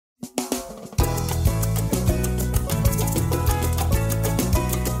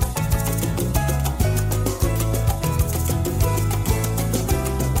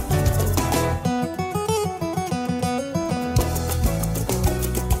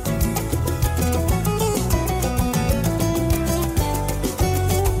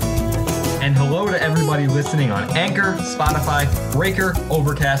everybody listening on Anchor, Spotify, Breaker,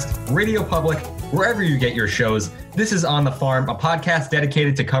 Overcast, Radio Public, wherever you get your shows. This is On the Farm, a podcast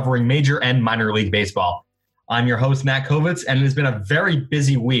dedicated to covering major and minor league baseball. I'm your host, Matt Kovitz, and it has been a very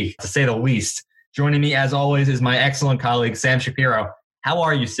busy week, to say the least. Joining me, as always, is my excellent colleague, Sam Shapiro. How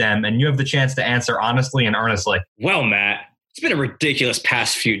are you, Sam? And you have the chance to answer honestly and earnestly. Well, Matt, it's been a ridiculous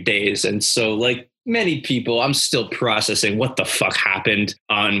past few days, and so, like many people, I'm still processing what the fuck happened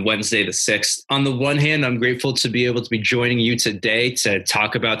on Wednesday the 6th. On the one hand, I'm grateful to be able to be joining you today to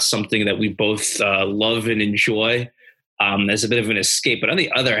talk about something that we both love and enjoy as a bit of an escape. But on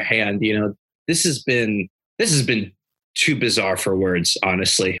the other hand, you know, this has been too bizarre for words,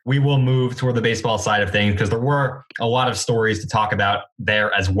 honestly. We will move toward the baseball side of things because there were a lot of stories to talk about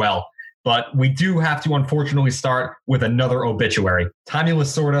there as well. But we do have to unfortunately start with another obituary. Tommy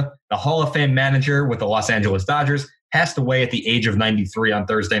Lasorda, the Hall of Fame manager with the Los Angeles Dodgers, passed away at the age of 93 on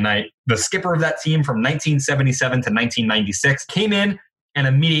Thursday night. The skipper of that team from 1977 to 1996 came in and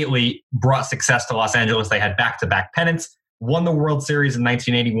immediately brought success to Los Angeles. They had back-to-back pennants, won the World Series in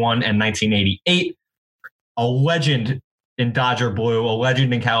 1981 and 1988. A legend in Dodger Blue, a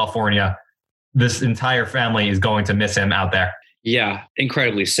legend in California. This entire family is going to miss him out there. Yeah,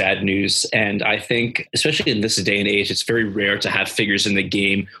 incredibly sad news. And I think, especially in this day and age, it's very rare to have figures in the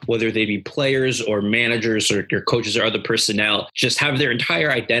game, whether they be players or managers or your coaches or other personnel, just have their entire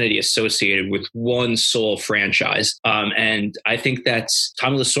identity associated with one sole franchise. And I think that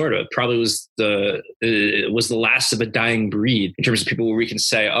Tommy Lasorda probably was the last of a dying breed in terms of people where we can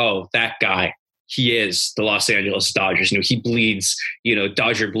say, oh, that guy, he is the Los Angeles Dodgers. You know, he bleeds, you know,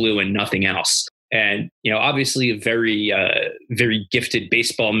 Dodger blue and nothing else. And, you know, obviously a very, very gifted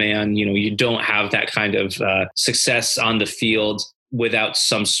baseball man. You know, you don't have that kind of success on the field without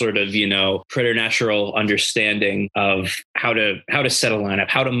some sort of, you know, preternatural understanding of how to set a lineup,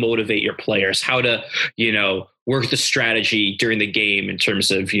 how to motivate your players, how to, you know, work the strategy during the game in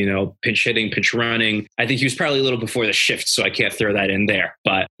terms of, you know, pinch hitting, pinch running. I think he was probably a little before the shift, so I can't throw that in there.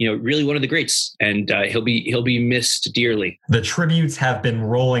 But, you know, really one of the greats, and he'll be missed dearly. The tributes have been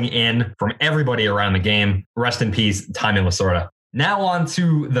rolling in from everybody around the game. Rest in peace, Tommy Lasorda. Now on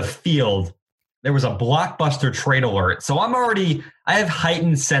to the field. There was a blockbuster trade alert. So I have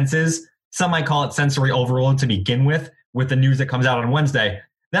heightened senses. Some might call it sensory overload to begin with the news that comes out on Wednesday.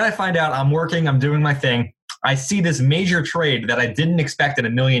 Then I find out I'm working, I'm doing my thing. I see this major trade that I didn't expect in a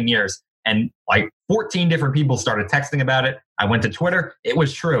million years. And like 14 different people started texting about it. I went to Twitter. It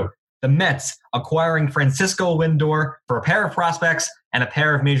was true. The Mets acquiring Francisco Lindor for a pair of prospects and a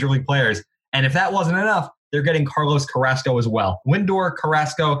pair of major league players. And if that wasn't enough, they're getting Carlos Carrasco as well. Lindor,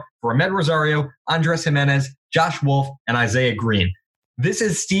 Carrasco, for Ahmed Rosario, Andres Jimenez, Josh Wolf, and Isaiah Green. This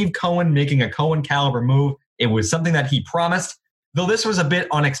is Steve Cohen making a Cohen caliber move. It was something that he promised. Though this was a bit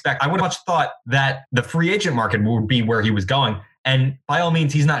unexpected. I would have much thought that the free agent market would be where he was going. And by all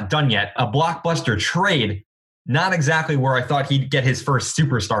means, he's not done yet. A blockbuster trade, not exactly where I thought he'd get his first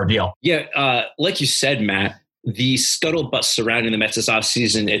superstar deal. Yeah, like you said, Matt, the scuttlebutt surrounding the Mets this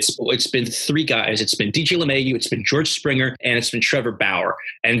offseason, it's been three guys. It's been DJ LeMahieu, it's been George Springer, and it's been Trevor Bauer.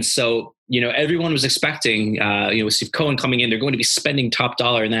 And so, you know, everyone was expecting, with Steve Cohen coming in, they're going to be spending top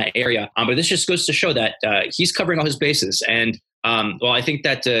dollar in that area. But this just goes to show that he's covering all his bases. And well, I think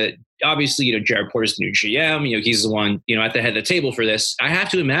that obviously, you know, Jared Porter's the new GM. You know, he's the one, you know, at the head of the table for this. I have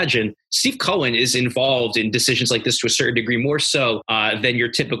to imagine Steve Cohen is involved in decisions like this to a certain degree, more so than your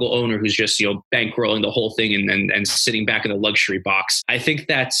typical owner who's just, you know, bankrolling the whole thing and sitting back in the luxury box. I think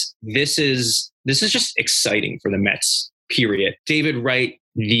that this is just exciting for the Mets, period. David Wright,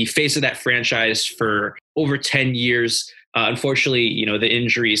 the face of that franchise for over 10 years. Unfortunately, you know, the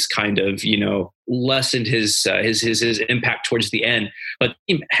injuries kind of, you know, lessened his impact towards the end. But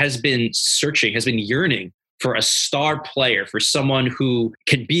he has been yearning for a star player, for someone who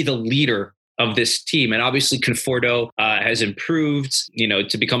can be the leader of this team. And obviously, Conforto has improved, you know,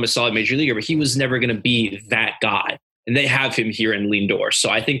 to become a solid major leaguer, but he was never going to be that guy. And they have him here in Lindor. So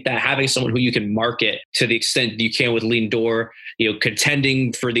I think that having someone who you can market to the extent that you can with Lindor, you know,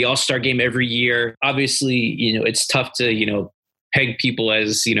 contending for the All-Star game every year, obviously, you know, it's tough to, you know, peg people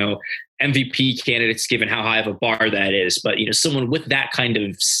as, you know, MVP candidates given how high of a bar that is. But, you know, someone with that kind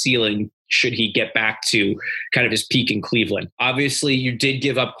of ceiling, should he get back to kind of his peak in Cleveland. Obviously, you did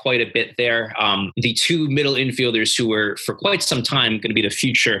give up quite a bit there. The two middle infielders who were for quite some time going to be the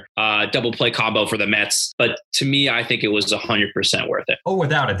future double play combo for the Mets. But to me, I think it was 100% worth it. Oh,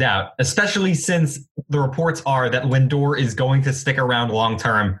 without a doubt, especially since the reports are that Lindor is going to stick around long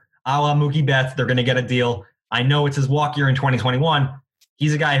term. A la Mookie Betts, they're going to get a deal. I know it's his walk year in 2021.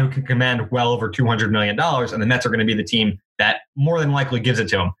 He's a guy who can command well over $200 million, and the Mets are going to be the team that more than likely gives it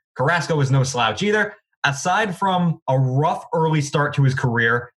to him. Carrasco is no slouch either. aside from a rough early start to his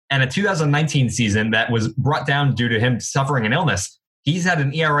career and a 2019 season that was brought down due to him suffering an illness, he's had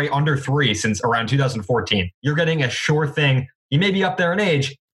an ERA under 3 since around 2014. You're getting a sure thing. He may be up there in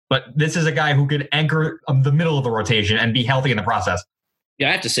age, but this is a guy who could anchor the middle of the rotation and be healthy in the process. Yeah,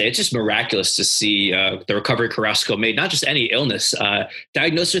 I have to say, it's just miraculous to see the recovery Carrasco made, not just any illness,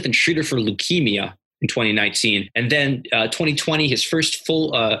 diagnosed with and treated for leukemia in 2019. And then 2020, his first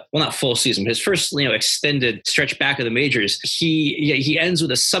full, not full season, but his first, extended stretch back of the majors, he ends with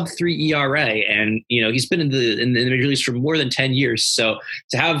a sub-3 ERA. And, he's been in the major leagues for more than 10 years. So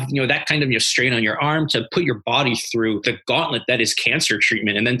to have, that kind of strain on your arm, to put your body through the gauntlet that is cancer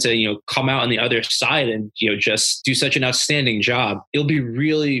treatment, and then to, come out on the other side and, just do such an outstanding job, it'll be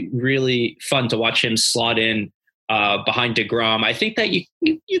really, really fun to watch him slot in behind DeGrom. I think that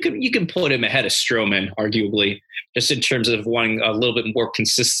you can put him ahead of Stroman, arguably, just in terms of wanting a little bit more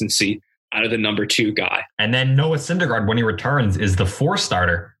consistency out of the number 2 guy. And then Noah Syndergaard, when he returns, is the 4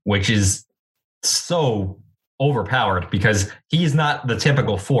 starter, which is so overpowered because he's not the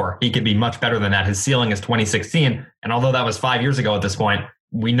typical 4. He could be much better than that. His ceiling is 2016. And although that was 5 years ago at this point,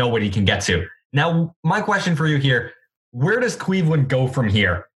 we know what he can get to. Now, my question for you here, where does Cleveland go from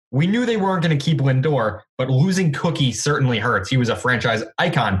here? We knew they weren't going to keep Lindor, but losing Cookie certainly hurts. He was a franchise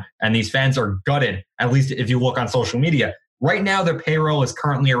icon, and these fans are gutted, at least if you look on social media. Right now, their payroll is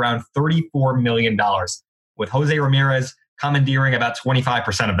currently around $34 million, with Jose Ramirez commandeering about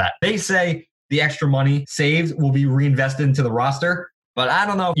 25% of that. They say the extra money saved will be reinvested into the roster, but I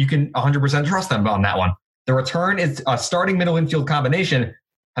don't know if you can 100% trust them on that one. The return is a starting middle infield combination.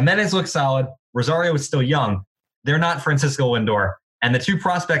 Jimenez looks solid. Rosario is still young. They're not Francisco Lindor. And the 2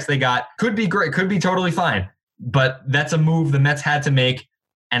 prospects they got could be great, could be totally fine. But that's a move the Mets had to make.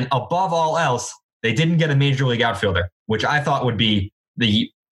 And above all else, they didn't get a major league outfielder, which I thought would be the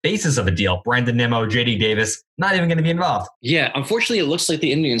basis of a deal. Brandon Nimmo, JD Davis, not even going to be involved. Yeah, unfortunately, it looks like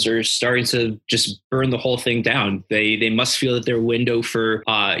the Indians are starting to just burn the whole thing down. They must feel that their window for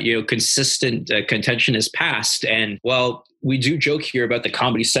consistent contention has passed. And well, we do joke here about the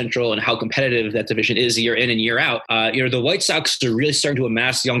Comedy Central and how competitive that division is year in and year out. The White Sox are really starting to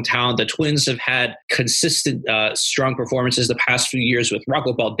amass young talent. The Twins have had consistent, strong performances the past few years with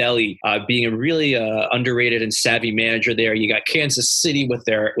Rocco Baldelli being a really underrated and savvy manager there. You got Kansas City with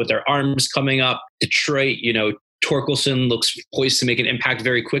their arms coming up. Detroit, Torkelson looks poised to make an impact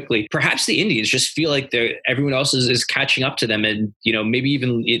very quickly. Perhaps the Indians just feel like everyone else is catching up to them and, maybe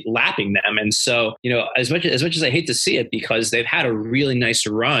even lapping them. And so, as much as I hate to see it because they've had a really nice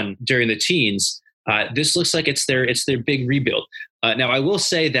run during the teens, this looks like it's their big rebuild. Now, I will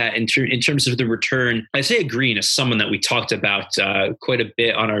say that in terms of the return, Isaiah Green is someone that we talked about quite a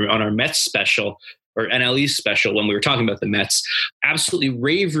bit on our Mets special, or NLE special when we were talking about the Mets. Absolutely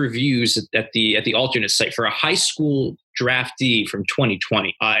rave reviews at the alternate site for a high school draftee from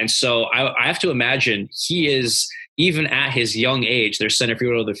 2020. And so I have to imagine he is, even at his young age, their center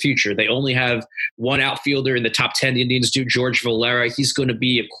fielder of the future. They only have 1 outfielder in the top 10. The Indians do, George Valera. He's going to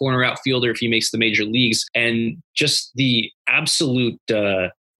be a corner outfielder if he makes the major leagues. And just the absolute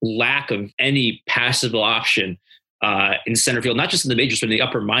lack of any passable option in center field, not just in the majors, but in the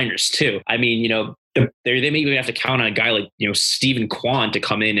upper minors too. I mean, they may even have to count on a guy like, Stephen Kwan to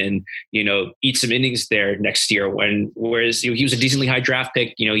come in and, eat some innings there next year whereas he was a decently high draft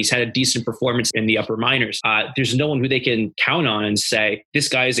pick. He's had a decent performance in the upper minors. There's no one who they can count on and say, this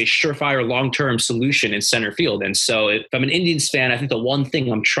guy is a surefire long-term solution in center field. And so if I'm an Indians fan, I think the one thing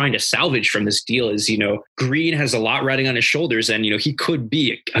I'm trying to salvage from this deal is, Green has a lot riding on his shoulders and, he could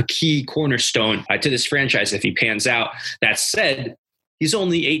be a key cornerstone to this franchise if he pans out. That said, he's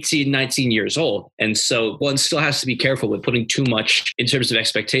only 18, 19 years old. And so one still has to be careful with putting too much in terms of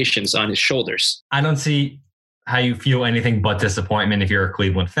expectations on his shoulders. I don't see how you feel anything but disappointment if you're a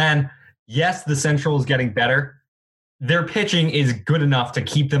Cleveland fan. Yes, the Central is getting better. Their pitching is good enough to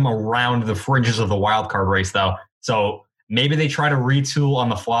keep them around the fringes of the wild card race, though. So maybe they try to retool on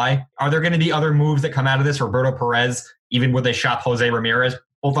the fly. Are there going to be other moves that come out of this? Roberto Perez, even when they shop Jose Ramirez,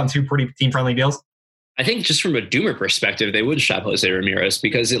 both on 2 pretty team-friendly deals? I think just from a Doomer perspective, they would shop Jose Ramirez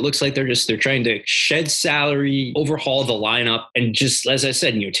because it looks like they're trying to shed salary, overhaul the lineup, and just, as I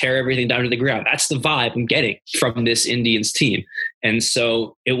said, tear everything down to the ground. That's the vibe I'm getting from this Indians team. And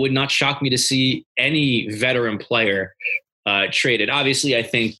so it would not shock me to see any veteran player traded. Obviously, I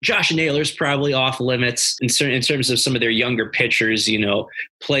think Josh Naylor's probably off limits in terms of some of their younger pitchers.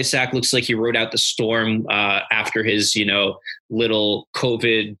 Plesac looks like he rode out the storm after his, little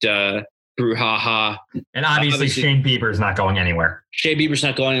COVID brouhaha. And obviously Shane Bieber's not going anywhere. Shea Bieber's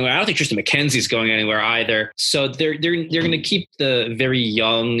not going anywhere. I don't think Tristan McKenzie's going anywhere either. So they're going to keep the very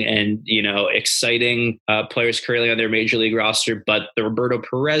young and, exciting players currently on their major league roster. But the Roberto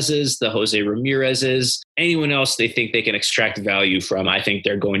Perez's, the Jose Ramirez's, anyone else they think they can extract value from, I think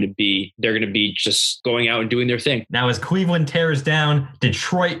they're going to be just going out and doing their thing. Now, as Cleveland tears down,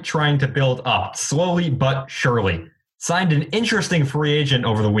 Detroit trying to build up slowly but surely. Signed an interesting free agent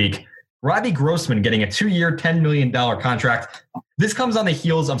over the week. Robbie Grossman getting a 2-year, $10 million contract. This comes on the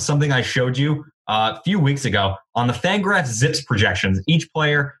heels of something I showed you a few weeks ago on the Fangraphs ZiPS projections. Each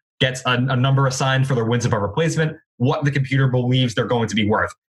player gets a number assigned for their wins above replacement, what the computer believes they're going to be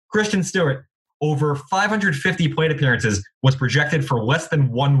worth. Christian Stewart, over 550 plate appearances, was projected for less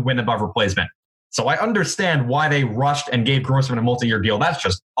than 1 win above replacement. So I understand why they rushed and gave Grossman a multi-year deal. That's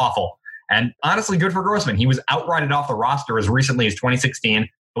just awful. And honestly, good for Grossman. He was outrighted off the roster as recently as 2016. I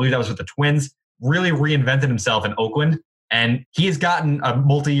believe that was with the Twins, really reinvented himself in Oakland, and he has gotten a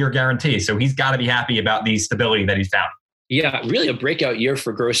multi-year guarantee, so he's got to be happy about the stability that he's found. Yeah, really a breakout year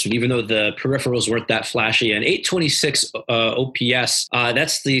for Grossman, even though the peripherals weren't that flashy. And 826 OPS,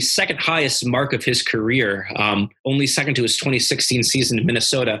 that's the second highest mark of his career, only second to his 2016 season in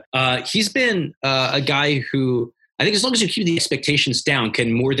Minnesota. He's been a guy who, I think as long as you keep the expectations down,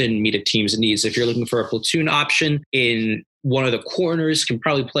 can more than meet a team's needs. If you're looking for a platoon option in one of the corners, can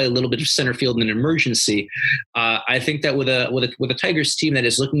probably play a little bit of center field in an emergency. I think that with a Tigers team that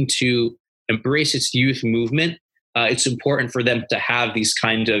is looking to embrace its youth movement, it's important for them to have these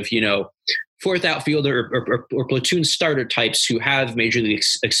kind of, fourth outfielder or platoon starter types who have major league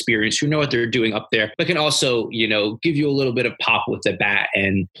experience, who know what they're doing up there, but can also, give you a little bit of pop with the bat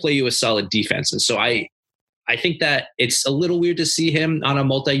and play you a solid defense. And so I think that it's a little weird to see him on a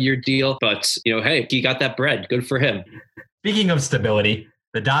multi-year deal, but, hey, he got that bread. Good for him. Speaking of stability,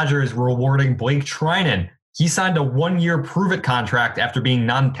 the Dodgers were rewarding Blake Treinen. He signed a 1-year prove-it contract after being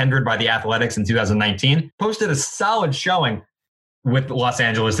non-tendered by the Athletics in 2019, posted a solid showing with Los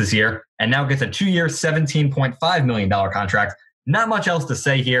Angeles this year, and now gets a 2-year, $17.5 million contract. Not much else to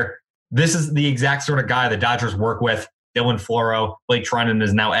say here. This is the exact sort of guy the Dodgers work with. Dylan Floro, Blake Treinen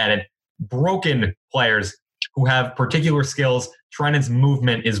is now added. Broken players who have particular skills. Treinen's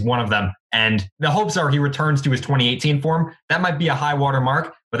movement is one of them. And the hopes are he returns to his 2018 form. That might be a high water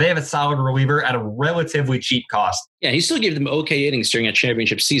mark, but they have a solid reliever at a relatively cheap cost. Yeah, he still gave them okay innings during a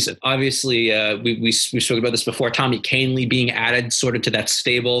championship season. Obviously, we spoke about this before, Tommy Kahnle being added sort of to that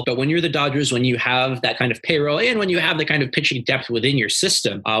stable. But when you're the Dodgers, when you have that kind of payroll and when you have the kind of pitching depth within your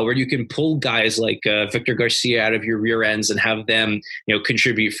system, where you can pull guys like Victor Garcia out of your rear ends and have them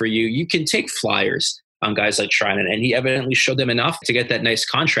contribute for you, you can take flyers on guys like Treinen, and he evidently showed them enough to get that nice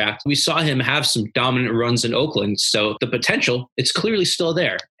contract. We saw him have some dominant runs in Oakland, so the potential, it's clearly still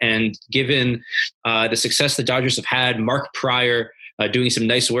there. And given the success the Dodgers have had, Mark Prior doing some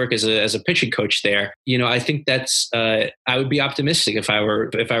nice work as a pitching coach there, I think that's I would be optimistic if I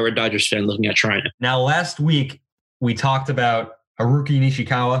were a Dodgers fan looking at Treinen. Now, last week we talked about Haruki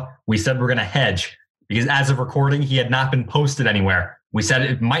Nishikawa. We said we're going to hedge because as of recording, he had not been posted anywhere. We said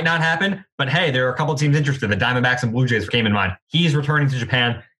it might not happen, but hey, there are a couple of teams interested. The Diamondbacks and Blue Jays came in mind. He's returning to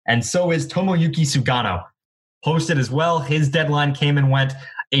Japan, and so is Tomoyuki Sugano. Posted as well. His deadline came and went.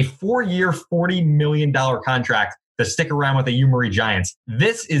 A 4-year, $40 million contract to stick around with the Yomiuri Giants.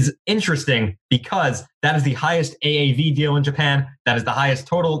 This is interesting because that is the highest AAV deal in Japan. That is the highest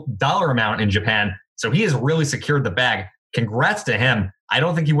total dollar amount in Japan. So he has really secured the bag. Congrats to him. I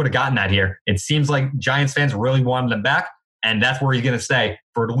don't think he would have gotten that here. It seems like Giants fans really wanted him back. And that's where he's going to stay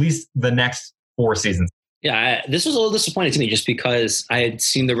for at least the next 4 seasons. Yeah, this was a little disappointing to me just because I had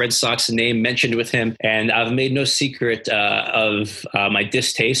seen the Red Sox name mentioned with him, and I've made no secret of my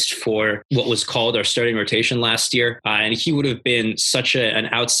distaste for what was called our starting rotation last year. And he would have been such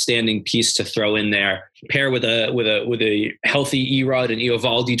an outstanding piece to throw in there, pair with a healthy Erod and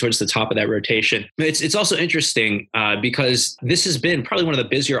Eovaldi towards the top of that rotation. It's also interesting because this has been probably one of the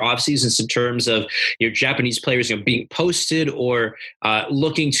busier off seasons in terms of Japanese players being posted or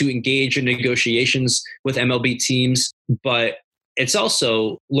looking to engage in negotiations with MLB teams, but it's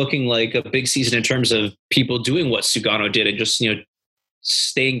also looking like a big season in terms of people doing what Sugano did and just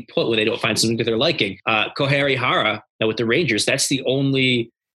staying put when they don't find something that they're liking. Kohei Hara with the Rangers, that's the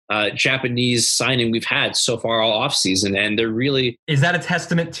only Japanese signing we've had so far all offseason, and they're really... Is that a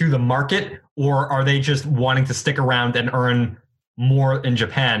testament to the market, or are they just wanting to stick around and earn more in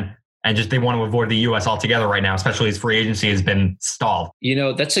Japan? And just they want to avoid the U.S. altogether right now, especially as free agency has been stalled?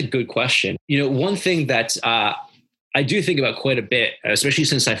 That's a good question. One thing that I do think about quite a bit, especially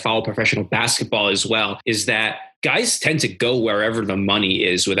since I follow professional basketball as well, is that guys tend to go wherever the money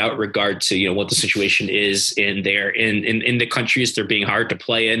is without regard to, what the situation is in the countries they're being hired to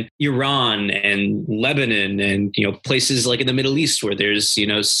play in. Iran and Lebanon and, places like in the Middle East where there's,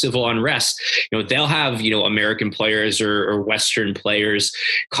 civil unrest, they'll have, American players or Western players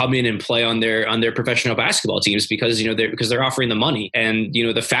come in and play on their professional basketball teams because they're offering the money. And,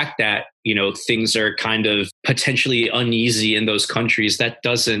 the fact that, things are kind of potentially uneasy in those countries, that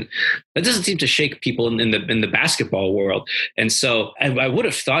doesn't seem to shake people in the basketball world. And so I would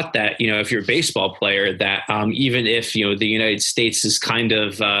have thought that, if you're a baseball player, that even if, the United States is kind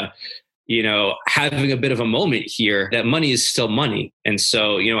of, having a bit of a moment here, that money is still money. And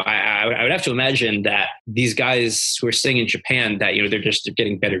so, I would have to imagine that these guys who are staying in Japan, that, they're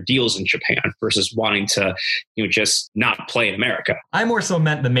getting better deals in Japan versus wanting to, just not play in America. I more so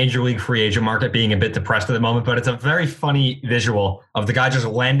meant the major league free agent market being a bit depressed at the moment, but it's a very funny visual of the guy just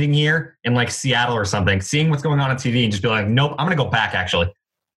landing here in like Seattle or something, seeing what's going on TV and just be like, nope, I'm going to go back actually.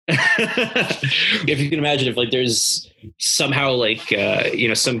 If you can imagine if like there's somehow like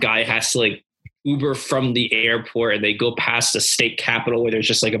some guy has to like Uber from the airport and they go past the state capitol where there's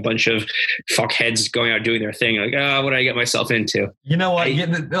just like a bunch of fuckheads going out doing their thing, like, what did I get myself into? You know what?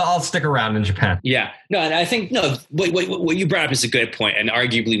 I'll stick around in Japan. Yeah. No, and I think what you brought up is a good point and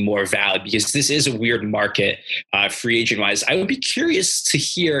arguably more valid because this is a weird market, free agent wise. I would be curious to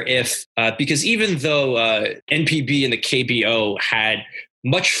hear if because even though NPB and the KBO had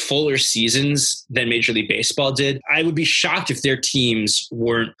much fuller seasons than Major League Baseball did, I would be shocked if their teams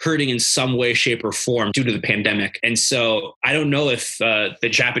weren't hurting in some way, shape, or form due to the pandemic. And so I don't know if the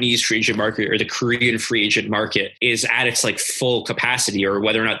Japanese free agent market or the Korean free agent market is at its like full capacity, or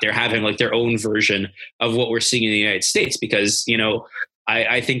whether or not they're having like their own version of what we're seeing in the United States. Because,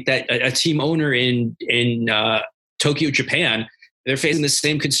 I think that a team owner in Tokyo, Japan, they're facing the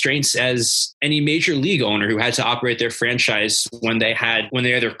same constraints as any major league owner who had to operate their franchise when they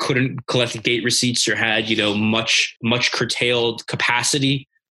either couldn't collect gate receipts or had, much curtailed capacity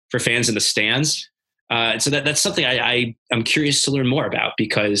for fans in the stands. So that's something I'm curious to learn more about,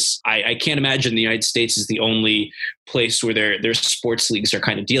 because I can't imagine the United States is the only place where their sports leagues are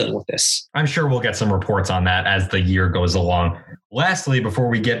kind of dealing with this. I'm sure we'll get some reports on that as the year goes along. Lastly, before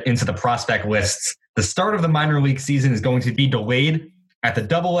we get into the prospect lists, the start of the minor league season is going to be delayed at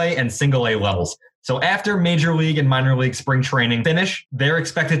the AA and single A levels. So after major league and minor league spring training finish, they're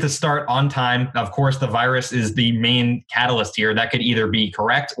expected to start on time. Of course, the virus is the main catalyst here. That could either be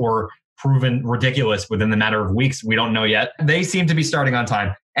correct or proven ridiculous within the matter of weeks. We don't know yet. They seem to be starting on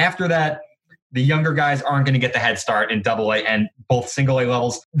time. After that, the younger guys aren't going to get the head start in AA and both single A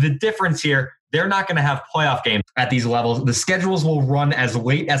levels. The difference here, they're not going to have playoff games at these levels. The schedules will run as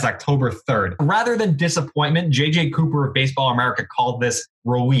late as October 3rd. Rather than disappointment, J.J. Cooper of Baseball America called this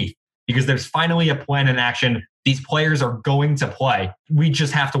relief because there's finally a plan in action. These players are going to play. We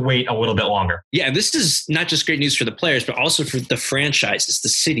just have to wait a little bit longer. Yeah, this is not just great news for the players, but also for the franchises, the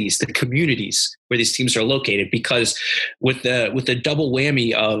cities, the communities where these teams are located. Because with the double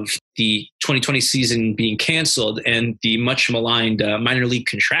whammy of the 2020 season being canceled and the much maligned minor league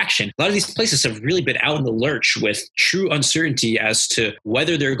contraction, a lot of these places have really been out in the lurch with true uncertainty as to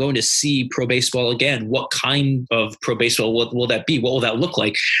whether they're going to see pro baseball again. What kind of pro baseball will that be? What will that look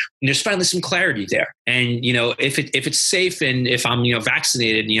like? And there's finally some clarity there. And if it's safe and if I'm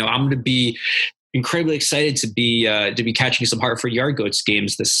vaccinated, I'm going to be incredibly excited to be catching some Hartford Yard Goats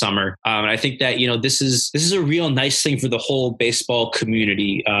games this summer. And I think that, this is a real nice thing for the whole baseball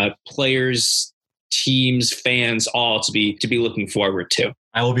community, players, teams, fans, all to be looking forward to.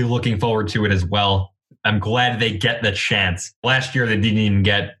 I will be looking forward to it as well. I'm glad they get the chance. Last year, they didn't even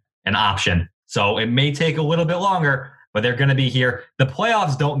get an option. So it may take a little bit longer, but they're going to be here. The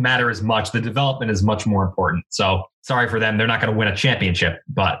playoffs don't matter as much. The development is much more important. So sorry for them. They're not going to win a championship,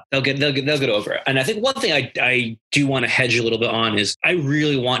 but they'll get over it. And I think one thing I do want to hedge a little bit on is I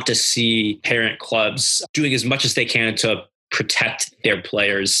really want to see parent clubs doing as much as they can to protect their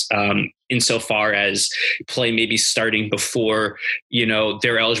players, insofar as play maybe starting before,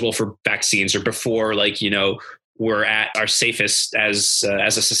 they're eligible for vaccines or before we're at our safest as a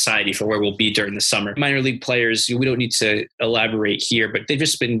society for where we'll be during the summer. Minor league players, we don't need to elaborate here, but they've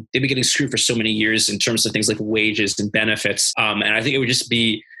been getting screwed for so many years in terms of things like wages and benefits. And I think it would just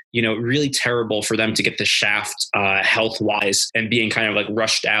be, really terrible for them to get the shaft health wise and being kind of like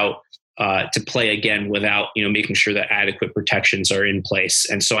rushed out to play again without, making sure that adequate protections are in place.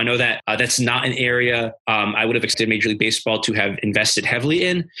 And so I know that that's not an area I would have expected Major League Baseball to have invested heavily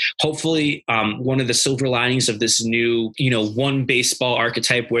in. Hopefully, one of the silver linings of this new, one baseball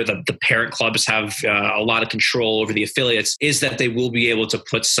archetype where the parent clubs have a lot of control over the affiliates is that they will be able to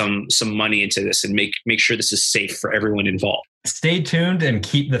put some money into this and make sure this is safe for everyone involved. Stay tuned and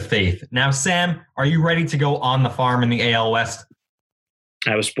keep the faith. Now, Sam, are you ready to go on the farm in the AL West?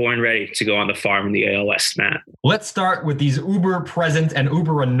 I was born ready to go on the farm in the AL West, Matt. Let's start with these uber present and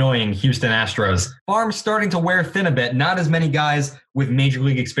uber annoying Houston Astros. Farm's starting to wear thin a bit. Not as many guys with major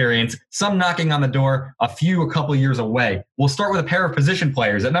league experience, some knocking on the door, a couple years away. We'll start with a pair of position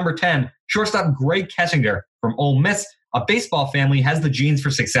players. At number 10, shortstop Greg Kessinger from Ole Miss. A baseball family, has the genes for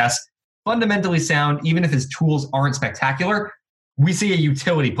success, fundamentally sound, even if his tools aren't spectacular. We see a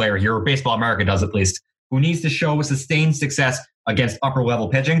utility player here, or Baseball America does at least, who needs to show sustained success against upper-level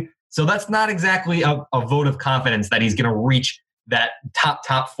pitching. So that's not exactly a vote of confidence that he's going to reach that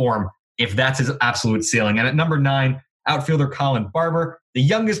top form if that's his absolute ceiling. And at number 9, outfielder Colin Barber, the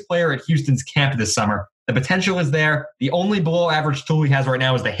youngest player at Houston's camp this summer. The potential is there. The only below-average tool he has right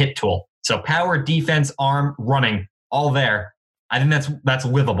now is the hit tool. So power, defense, arm, running, all there. I think that's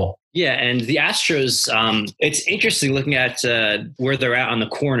livable. Yeah, and the Astros, it's interesting looking at where they're at on the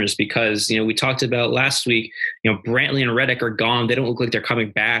corners because, we talked about last week, Brantley and Reddick are gone. They don't look like they're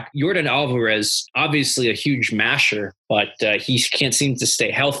coming back. Yordan Alvarez, obviously a huge masher, but he can't seem to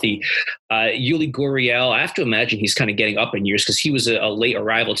stay healthy. Yuli Gurriel, I have to imagine he's kind of getting up in years because he was a late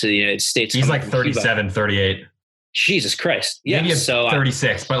arrival to the United States. He's like 37, 38. Jesus Christ. Yeah, maybe so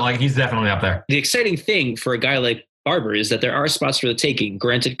 36, but he's definitely up there. The exciting thing for a guy like Barber is that there are spots for the taking.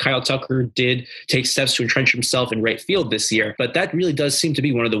 Granted, Kyle Tucker did take steps to entrench himself in right field this year, but that really does seem to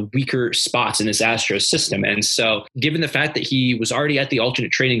be one of the weaker spots in this Astros system. And so given the fact that he was already at the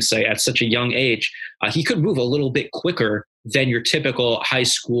alternate training site at such a young age, he could move a little bit quicker than your typical high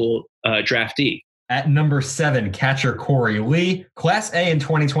school draftee. At number 7, catcher Corey Lee. Class A in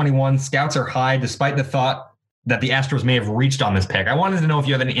 2021, scouts are high despite the thought that the Astros may have reached on this pick. I wanted to know if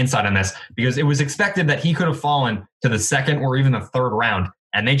you have any insight on this because it was expected that he could have fallen to the second or even the third round,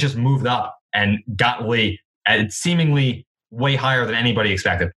 and they just moved up and got Lee at seemingly way higher than anybody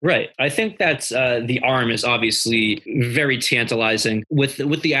expected. Right. I think that the arm is obviously very tantalizing with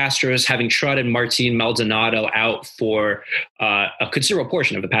the Astros having trotted Martin Maldonado out for a considerable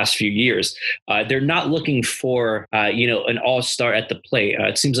portion of the past few years. They're not looking for, an all-star at the plate.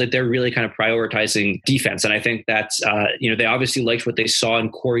 It seems like they're really kind of prioritizing defense. And I think that, they obviously liked what they saw in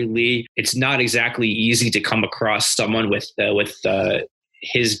Corey Lee. It's not exactly easy to come across someone with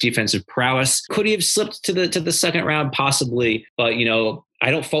his defensive prowess. Could he have slipped to the second round? Possibly. But,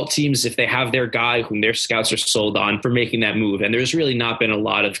 I don't fault teams if they have their guy whom their scouts are sold on for making that move. And there's really not been a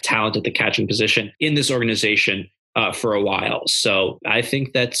lot of talent at the catching position in this organization for a while. So I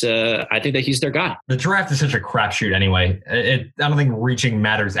think that he's their guy. The draft is such a crapshoot anyway. I don't think reaching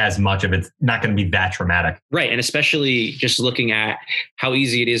matters as much if it's not going to be that traumatic. Right. And especially just looking at how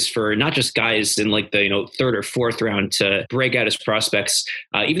easy it is for not just guys in like the third or fourth round to break out as prospects.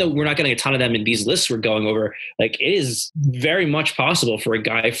 Even though we're not getting a ton of them in these lists we're going over, it is very much possible for a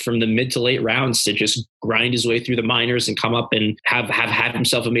guy from the mid to late rounds to just grind his way through the minors and come up and have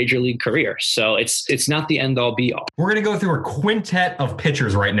himself a major league career. So it's not the end all be all. We're going to go through a quintet of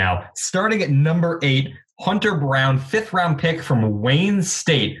pitchers right now. Starting at number 8, Hunter Brown, 5th round pick from Wayne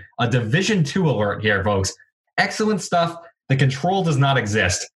State. A Division II alert here, folks. Excellent stuff. The control does not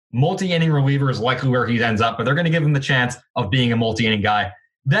exist. Multi-inning reliever is likely where he ends up, but they're going to give him the chance of being a multi-inning guy.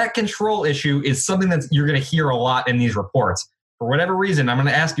 That control issue is something that you're going to hear a lot in these reports. For whatever reason, I'm going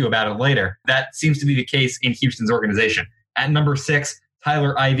to ask you about it later. That seems to be the case in Houston's organization. At number 6,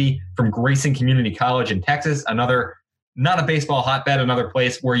 Tyler Ivey from Grayson Community College in Texas, another, not a baseball hotbed, another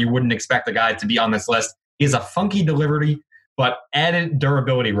place where you wouldn't expect a guy to be on this list. He has a funky delivery, but added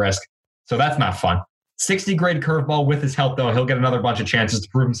durability risk. So that's not fun. 60 grade curveball with his help, though. He'll get another bunch of chances to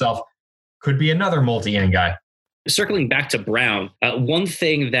prove himself. Could be another multi-inning guy. Circling back to Brown, one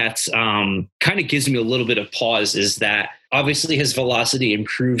thing that kind of gives me a little bit of pause is that obviously his velocity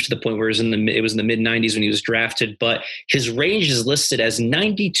improved to the point where it was in the mid 90s when he was drafted, but his range is listed as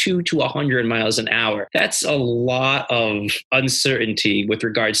 92 to 100 miles an hour. That's a lot of uncertainty with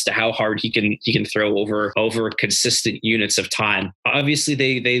regards to how hard he can throw over consistent units of time. Obviously,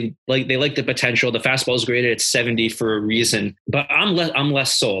 they like the potential. The fastball is graded at 70 for a reason, but I'm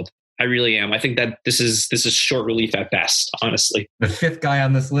less sold. I really am. I think that this is short relief at best, honestly. The 5th guy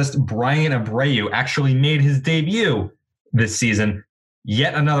on this list, Brian Abreu, actually made his debut this season.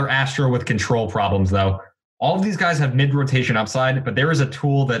 Yet another Astro with control problems, though. All of these guys have mid-rotation upside, but there is a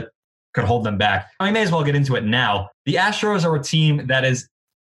tool that could hold them back. I may as well get into it now. The Astros are a team that is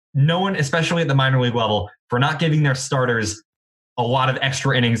known, especially at the minor league level, for not giving their starters a lot of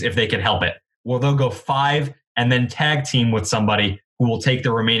extra innings if they can help it. Well, they'll go 5 and then tag team with somebody who will take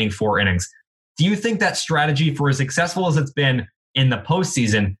the remaining 4 innings. Do you think that strategy, for as successful as it's been in the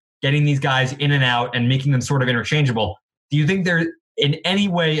postseason, getting these guys in and out and making them sort of interchangeable, do you think there's in any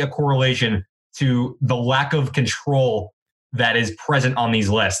way a correlation to the lack of control that is present on these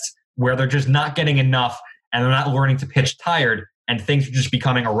lists, where they're just not getting enough and they're not learning to pitch tired and things are just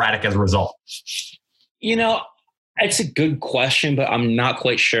becoming erratic as a result? It's a good question, but I'm not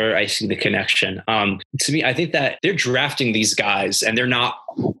quite sure I see the connection. To me, I think that they're drafting these guys, and they're not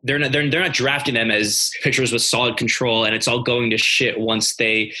drafting them as pitchers with solid control, and it's all going to shit once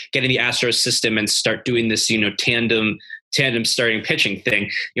they get in the Astros system and start doing this, tandem starting pitching thing.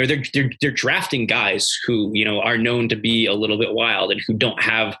 They're drafting guys who are known to be a little bit wild and who don't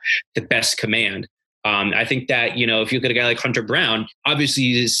have the best command. I think that, if you look at a guy like Hunter Brown, obviously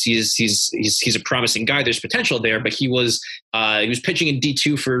he's a promising guy. There's potential there, but he was pitching in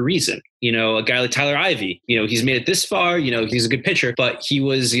D2 for a reason. A guy like Tyler Ivey, he's made it this far, he's a good pitcher, but he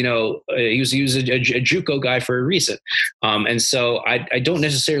was a JUCO guy for a reason. And so I don't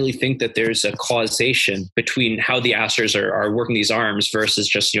necessarily think that there's a causation between how the Astros are working these arms versus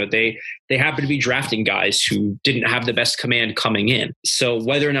just, they happen to be drafting guys who didn't have the best command coming in. So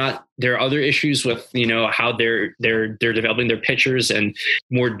whether or not there are other issues with, how they're developing their pitchers and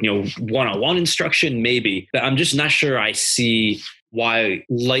more, one-on-one instruction, maybe, but I'm just not sure I see why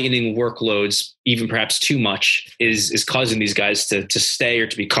lightning workloads, even perhaps too much, is causing these guys to stay or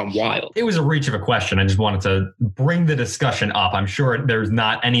to become wild. It was a reach of a question. I just wanted to bring the discussion up. I'm sure there's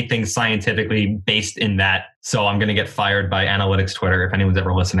not anything scientifically based in that, so I'm going to get fired by Analytics Twitter if anyone's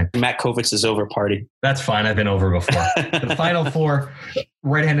ever listening. Matt Kovitz is over party. That's fine. I've been over before. The final 4,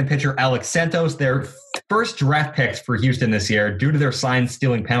 right-handed pitcher Alex Santos, their first draft picks for Houston this year due to their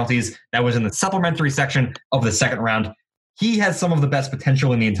sign-stealing penalties. That was in the supplementary section of the second round. He has some of the best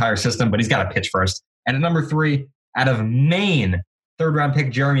potential in the entire system, but he's got to pitch first. And at number 3, out of Maine, third-round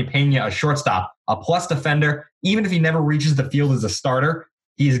pick Jeremy Pena, a shortstop, a plus defender. Even if he never reaches the field as a starter,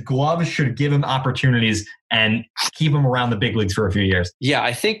 his gloves should give him opportunities and keep him around the big leagues for a few years. Yeah,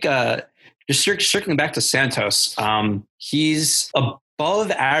 I think just circling back to Santos, he's above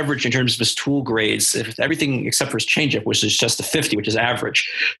average in terms of his tool grades, if everything except for his changeup, which is just a 50, which is average.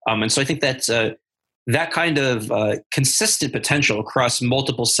 And so I think that's that kind of consistent potential across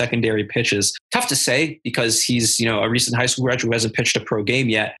multiple secondary pitches. Tough to say because he's, a recent high school graduate who hasn't pitched a pro game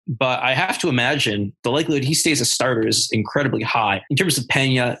yet. But I have to imagine the likelihood he stays a starter is incredibly high. In terms of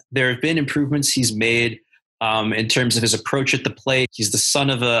Pena, there have been improvements he's made in terms of his approach at the plate. He's the son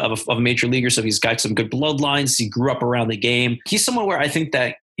of a major leaguer, so he's got some good bloodlines. He grew up around the game. He's someone where I think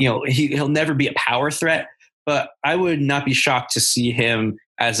that, he'll never be a power threat, but I would not be shocked to see him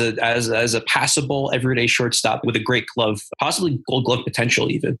as a passable everyday shortstop with a great glove, possibly Gold Glove potential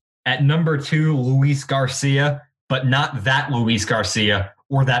even. At number 2, Luis Garcia, but not that Luis Garcia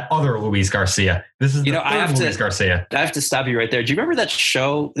or that other Luis Garcia. This is the third Luis Garcia. I have to stop you right there. Do you remember that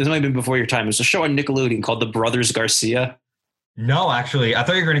show? This might have been before your time. It was a show on Nickelodeon called The Brothers Garcia. No, actually, I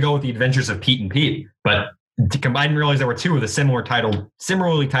thought you were going to go with The Adventures of Pete and Pete, but I didn't realize there were 2 of the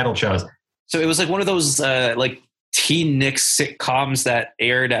similarly titled shows. So it was like one of those teen Knicks sitcoms that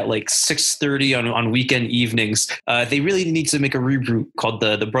aired at 6:30 on weekend evenings. They really need to make a reboot called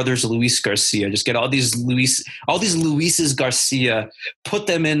the Brothers Luis Garcia. Just get all these Luises Garcia, put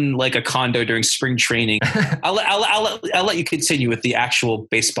them in a condo during spring training. I'll let you continue with the actual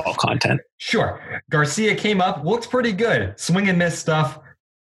baseball content. Sure. Garcia came up, looks pretty good. Swing and miss stuff.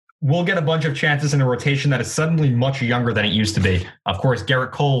 We'll get a bunch of chances in a rotation that is suddenly much younger than it used to be. Of course,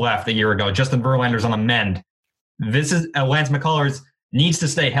 Garrett Cole left a year ago. Justin Verlander's on the mend. This is Lance McCullers needs to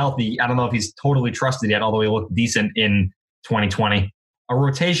stay healthy. I don't know if he's totally trusted yet, although he looked decent in 2020. A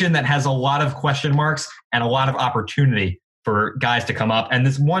rotation that has a lot of question marks and a lot of opportunity for guys to come up. And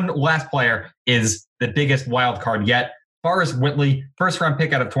this one last player is the biggest wild card yet. Forrest Whitley, first round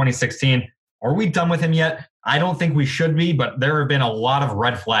pick out of 2016. Are we done with him yet? I don't think we should be, but there have been a lot of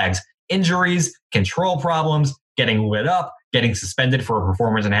red flags. Injuries, control problems, getting lit up, getting suspended for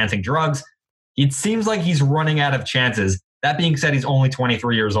performance-enhancing drugs. It seems like he's running out of chances. That being said, he's only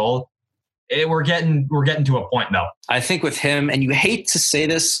 23 years old. We're getting to a point, though. I think with him, and you hate to say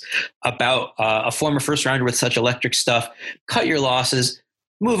this about a former first rounder with such electric stuff, cut your losses,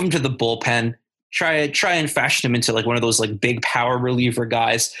 move him to the bullpen, try and fashion him into one of those big power reliever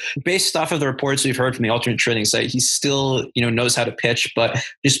guys. Based off of the reports we've heard from the alternate training site, he still knows how to pitch, but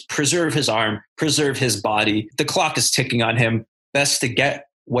just preserve his arm, preserve his body. The clock is ticking on him. Best to get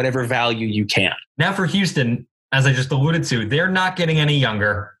whatever value you can. Now for Houston, as I just alluded to, they're not getting any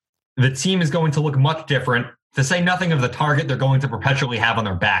younger. The team is going to look much different, to say nothing of the target they're going to perpetually have on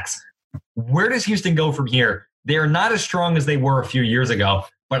their backs. Where does Houston go from here? They are not as strong as they were a few years ago,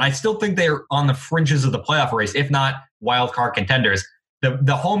 but I still think they're on the fringes of the playoff race, if not wild card contenders.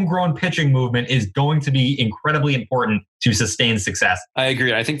 The homegrown pitching movement is going to be incredibly important to sustain success. I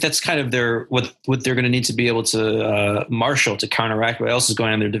agree. I think that's kind of what they're going to need to be able to marshal to counteract what else is going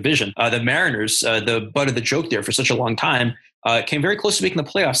on in their division. The Mariners, the butt of the joke there for such a long time, came very close to making the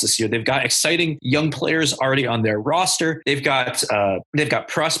playoffs this year. They've got exciting young players already on their roster. They've got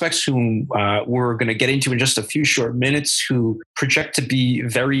prospects who we're going to get into in just a few short minutes, who project to be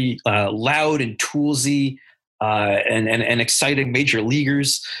very loud and toolsy and exciting major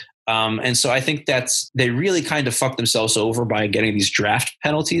leaguers. And so I think they really kind of fucked themselves over by getting these draft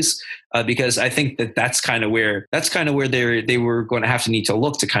penalties, because I think that's kind of where they were going to have to need to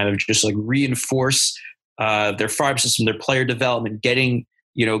look to kind of just like reinforce their farm system, their player development, getting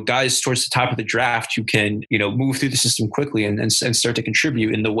guys towards the top of the draft who can move through the system quickly and start to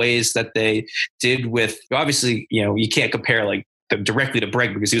contribute in the ways that they did with, obviously you can't compare like directly to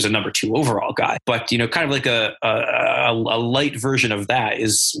Bregman because he was a number 2 overall guy, but kind of like a light version of that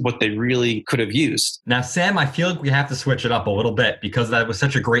is what they really could have used. Now, Sam, I feel like we have to switch it up a little bit because that was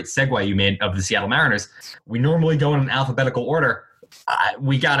such a great segue you made of the Seattle Mariners. We normally go in an alphabetical order.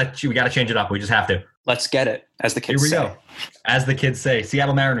 We gotta change it up. We just have to. Let's get it, as the kids say. Here we go. As the kids say,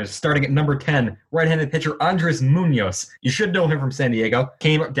 Seattle Mariners, starting at number 10, right-handed pitcher Andres Munoz. You should know him from San Diego.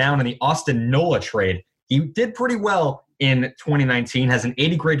 Came down in the Austin Nola trade. He did pretty well in 2019, has an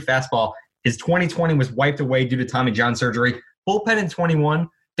 80-grade fastball. His 2020 was wiped away due to Tommy John surgery. Bullpen in 21.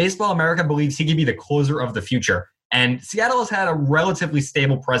 Baseball America believes he could be the closer of the future. And Seattle has had a relatively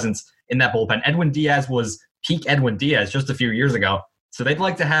stable presence in that bullpen. Edwin Diaz was peak Edwin Diaz just a few years ago. So they'd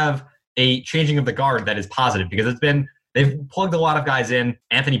like to have a changing of the guard that is positive because they've plugged a lot of guys in.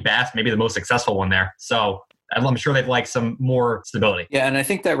 Anthony Bass, maybe the most successful one there. So I'm sure they'd like some more stability. Yeah, and I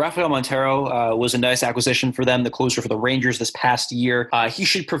think that Rafael Montero was a nice acquisition for them, the closer for the Rangers this past year. He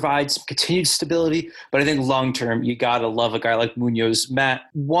should provide some continued stability, but I think long-term, you got to love a guy like Munoz. Matt,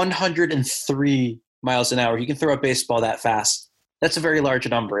 103 miles an hour. He can throw a baseball that fast. That's a very large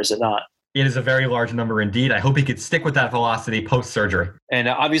number, is it not? It is a very large number indeed. I hope he could stick with that velocity post-surgery. And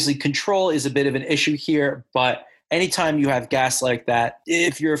obviously control is a bit of an issue here, but anytime you have gas like that,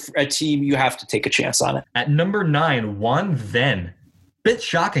 if you're a team, you have to take a chance on it. At number 9, Juan Then. Bit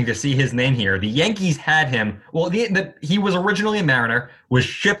shocking to see his name here. The Yankees had him. Well, he was originally a Mariner, was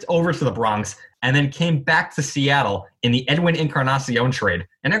shipped over to the Bronx, and then came back to Seattle in the Edwin Encarnacion trade.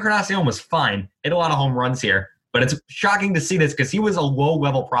 And Encarnacion was fine. Hit a lot of home runs here. But it's shocking to see this because he was a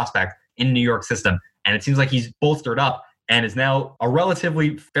low-level prospect in New York system. And it seems like he's bolstered up and is now a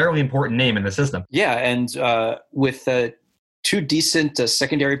relatively fairly important name in the system. Yeah, and with 2 decent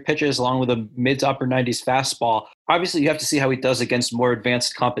secondary pitches along with a mid to upper 90s fastball, obviously you have to see how he does against more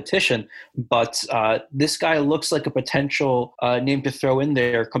advanced competition, but this guy looks like a potential name to throw in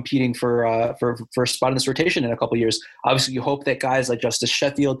there competing for a spot in this rotation in a couple of years. Obviously you hope that guys like Justice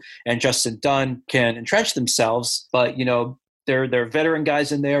Sheffield and Justin Dunn can entrench themselves, but there are veteran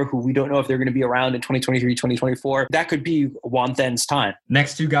guys in there who we don't know if they're going to be around in 2023, 2024. That could be Juan Then's time.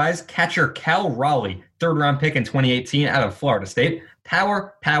 Next 2 guys, catcher Cal Raleigh, 3rd-round pick in 2018 out of Florida State.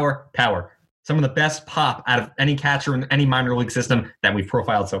 Power, power, power. Some of the best pop out of any catcher in any minor league system that we've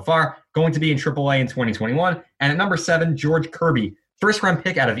profiled so far. Going to be in AAA in 2021. And at number 7, George Kirby, 1st-round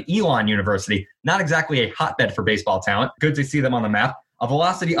pick out of Elon University. Not exactly a hotbed for baseball talent. Good to see them on the map. A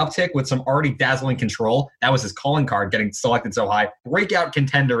velocity uptick with some already dazzling control. That was his calling card, getting selected so high. Breakout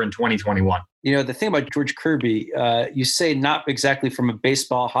contender in 2021. The thing about George Kirby, you say not exactly from a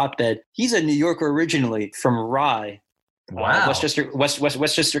baseball hotbed. He's a New Yorker originally from Rye. Wow.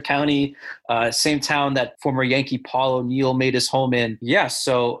 Westchester County, same town that former Yankee Paul O'Neill made his home in. Yeah,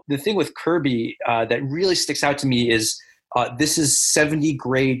 so the thing with Kirby that really sticks out to me is this is 70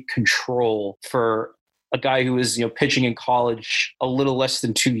 grade control for a guy who was pitching in college a little less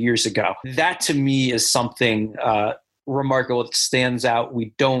than 2 years ago. That to me is something remarkable that stands out.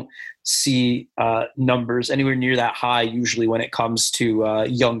 We don't see numbers anywhere near that high usually when it comes to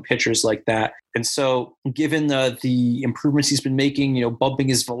young pitchers like that. And so given the improvements he's been making, bumping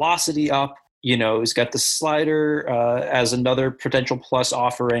his velocity up, he's got the slider as another potential plus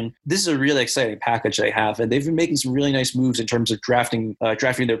offering. This is a really exciting package they have, and they've been making some really nice moves in terms of drafting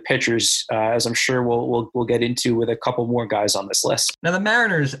their pitchers, as I'm sure we'll get into with a couple more guys on this list. Now, the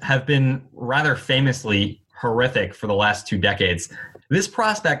Mariners have been rather famously horrific for the last 2 decades. This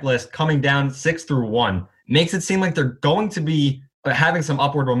prospect list coming down 6 through 1 makes it seem like they're going to be having some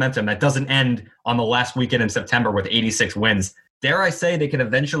upward momentum that doesn't end on the last weekend in September with 86 wins. Dare I say they can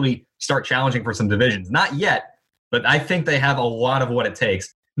eventually start challenging for some divisions? Not yet, but I think they have a lot of what it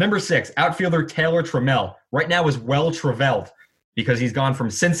takes. Number 6, outfielder Taylor Trammell. Right now is well travelled because he's gone from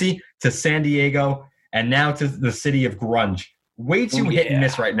Cincy to San Diego and now to the city of grunge. Way too hit and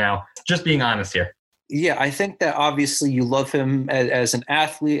miss right now. Just being honest here. Yeah, I think that obviously you love him as an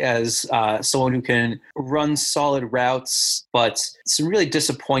athlete, as someone who can run solid routes, but some really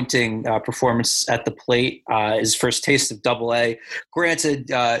disappointing performance at the plate. His first taste of Double-A. Granted,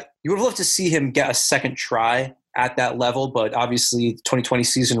 you would love to see him get a second try at that level, but obviously the 2020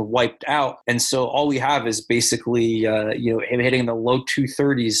 season wiped out. And so all we have is basically him hitting the low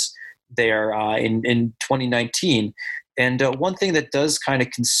 230s there in 2019. And one thing that does kind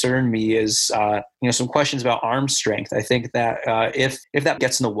of concern me is, some questions about arm strength. I think that if that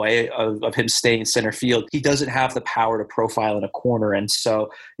gets in the way of him staying in center field, he doesn't have the power to profile in a corner. And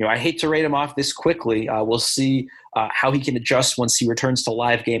so, I hate to rate him off this quickly. We'll see how he can adjust once he returns to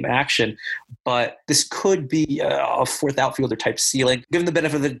live game action. But this could be a fourth outfielder type ceiling. Given the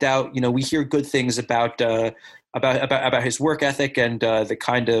benefit of the doubt, we hear good things about his work ethic and the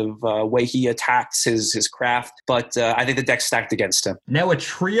kind of way he attacks his craft. But I think the deck's stacked against him. Now a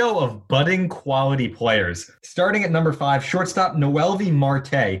trio of budding quality players. Starting at number 5, shortstop Noelvi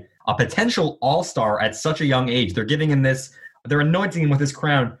Marte, a potential all-star at such a young age. They're anointing him with this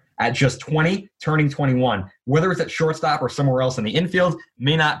crown at just 20, turning 21. Whether it's at shortstop or somewhere else in the infield,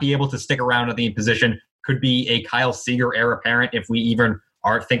 may not be able to stick around at the position. Could be a Kyle Seager heir apparent if we even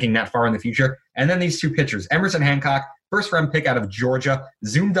are thinking that far in the future. And then these two pitchers, Emerson Hancock, first-round pick out of Georgia,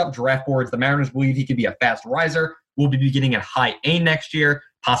 zoomed up draft boards. The Mariners believe he could be a fast riser. Will be beginning at high A next year,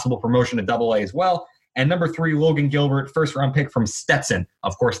 possible promotion to Double-A as well. And number 3, Logan Gilbert, first-round pick from Stetson.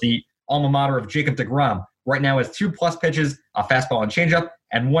 Of course, the alma mater of Jacob deGrom. Right now has 2+ pitches, a fastball and changeup,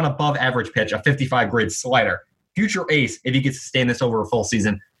 and 1 above-average pitch, a 55-grade slider. Future ace if he gets to stay in this over a full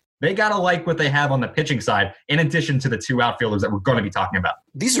season. They got to like what they have on the pitching side, in addition to the 2 outfielders that we're going to be talking about.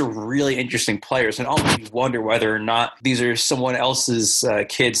 These are really interesting players, and I'll wonder whether or not these are someone else's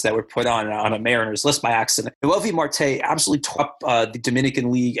kids that were put on a Mariners list by accident. Noelvi Marte absolutely tore up the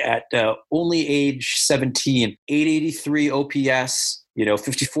Dominican League at only age 17, 883 OPS,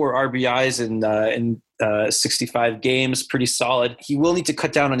 54 RBIs in 65 games, pretty solid. He will need to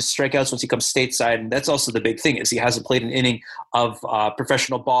cut down on his strikeouts once he comes stateside, and that's also the big thing is he hasn't played an inning of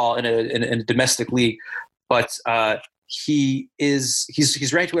professional ball in a domestic league, but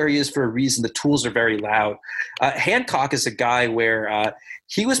he's ranked where he is for a reason. The tools are very loud. Hancock is a guy where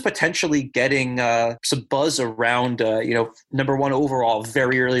he was potentially getting some buzz around, number 1 overall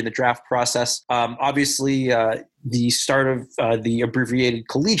very early in the draft process. Obviously, the start of the abbreviated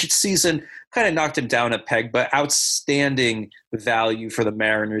collegiate season kind of knocked him down a peg, but outstanding value for the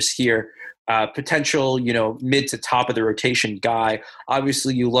Mariners here. Potential, mid to top of the rotation guy.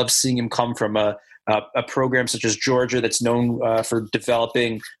 Obviously, you love seeing him come from a program such as Georgia that's known for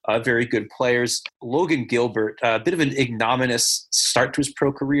developing very good players. Logan Gilbert, a bit of an ignominious start to his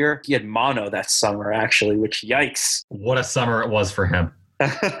pro career. He had mono that summer, actually, which yikes. What a summer it was for him.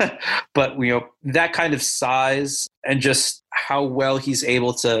 But, that kind of size and just how well he's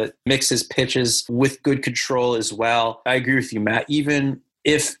able to mix his pitches with good control as well. I agree with you, Matt. Even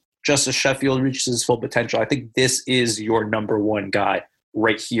if Justice Sheffield reaches his full potential, I think this is your number 1 guy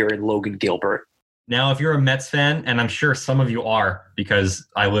right here in Logan Gilbert. Now, if you're a Mets fan, and I'm sure some of you are because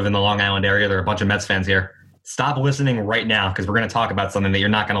I live in the Long Island area, there are a bunch of Mets fans here, stop listening right now because we're going to talk about something that you're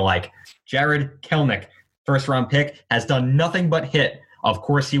not going to like. Jared Kelenic, first-round pick, has done nothing but hit. Of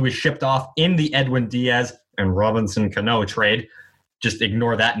course, he was shipped off in the Edwin Diaz and Robinson Cano trade. Just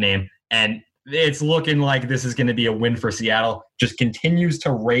ignore that name. And it's looking like this is going to be a win for Seattle. Just continues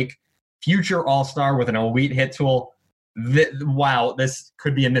to rake. Future all-star with an elite hit tool. Wow, this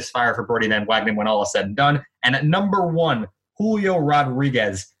could be a misfire for Brodie Van Wagenen when all is said and done. And at number 1, Julio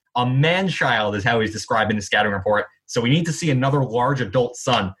Rodriguez, a man-child is how he's described in the scouting report. So we need to see another large adult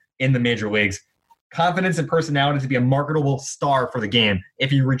son in the major leagues. Confidence and personality to be a marketable star for the game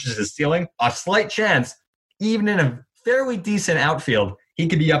if he reaches his ceiling. A slight chance, even in a fairly decent outfield, he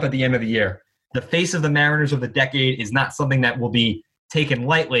could be up at the end of the year. The face of the Mariners of the decade is not something that will be taken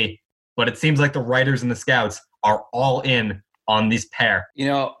lightly, but it seems like the writers and the scouts are all in on this pair.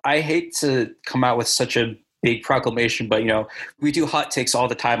 I hate to come out with such a big proclamation, but, we do hot takes all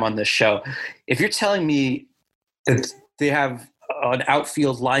the time on this show. If you're telling me that they have an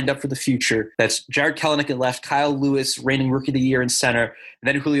outfield lined up for the future, that's Jared Kelenic in left, Kyle Lewis, reigning rookie of the year in center, and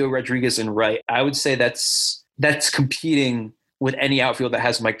then Julio Rodriguez in right, I would say that's competing with any outfield that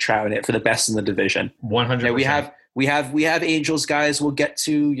has Mike Trout in it for the best in the division. 100%. We have we have Angels guys we'll get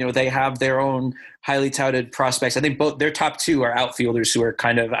to. They have their own highly touted prospects. I think both their top two are outfielders who are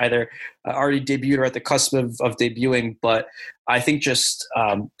kind of either already debuted or at the cusp of debuting. But I think just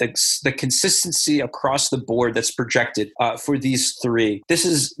the consistency across the board that's projected for these three. This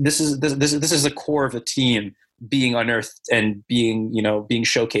is the core of the team being unearthed and being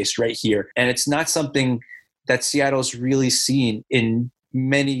showcased right here. And it's not something that Seattle's really seen in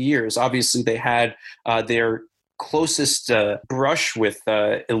many years. Obviously, they had their closest brush with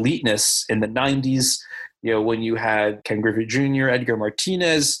eliteness in the 90s, when you had Ken Griffey Jr., Edgar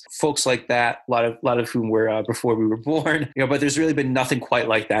Martinez, folks like that, a lot of whom were before we were born, but there's really been nothing quite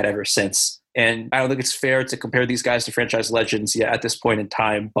like that ever since. And I don't think it's fair to compare these guys to franchise legends yet at this point in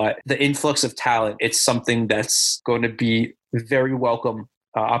time, but the influx of talent, it's something that's going to be very welcome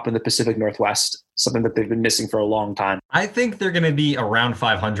up in the Pacific Northwest, something that they've been missing for a long time. I think they're going to be around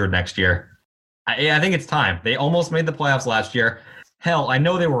 500 next year. I think it's time. They almost made the playoffs last year. Hell, I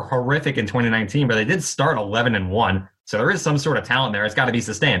know they were horrific in 2019, but they did start 11-1. So there is some sort of talent there. It's got to be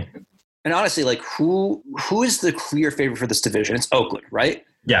sustained. And honestly, who is the clear favorite for this division? It's Oakland, right?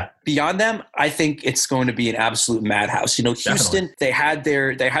 Yeah. Beyond them, I think it's going to be an absolute madhouse. Houston,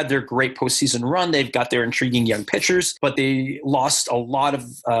 definitely. they had their great postseason run. They've got their intriguing young pitchers, but they lost a lot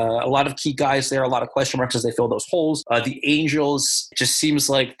of key guys there, a lot of question marks as they fill those holes. The Angels, it just seems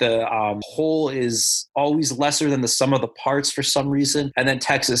like the whole is always lesser than the sum of the parts for some reason. And then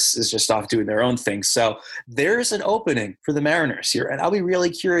Texas is just off doing their own thing. So there's an opening for the Mariners here. And I'll be really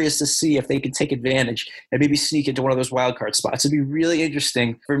curious to see if they can take advantage and maybe sneak into one of those wild card spots. It'd be really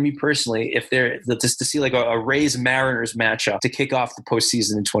interesting for me personally, if they're just to see like a Rays Mariners matchup to kick off the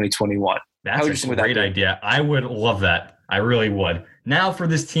postseason in 2021. That's a great idea. I would love that. I really would. Now for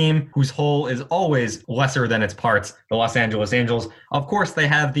this team whose whole is always lesser than its parts, the Los Angeles Angels. Of course, they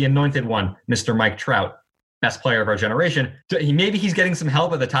have the anointed one, Mr. Mike Trout, best player of our generation. Maybe he's getting some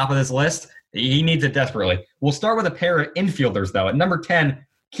help at the top of this list. He needs it desperately. We'll start with a pair of infielders, though. At number 10,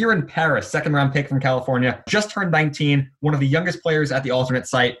 Kieran Paris, second-round pick from California, just turned 19, one of the youngest players at the alternate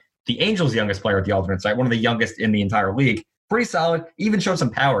site, the Angels' youngest player at the alternate site, one of the youngest in the entire league. Pretty solid, even showed some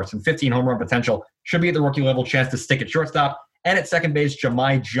power, some 15 home run potential. Should be at the rookie level, chance to stick at shortstop. And at second base,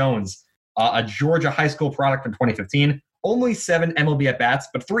 Jahmai Jones, a Georgia high school product from 2015. Only 7 MLB at-bats,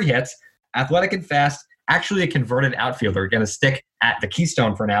 but 3 hits. Athletic and fast, actually a converted outfielder. Going to stick at the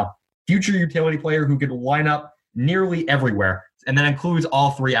Keystone for now. Future utility player who could line up nearly everywhere. And that includes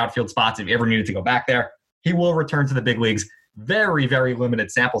all 3 outfield spots if you ever needed to go back there. He will return to the big leagues. Very, very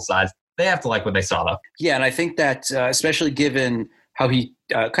limited sample size. They have to like what they saw, though. Yeah, and I think that especially given how he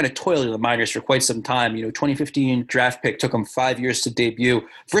kind of toiled in the minors for quite some time. 2015 draft pick took him 5 years to debut.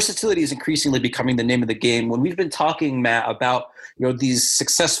 Versatility is increasingly becoming the name of the game. When we've been talking, Matt, about these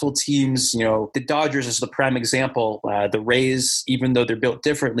successful teams, the Dodgers is the prime example. The Rays, even though they're built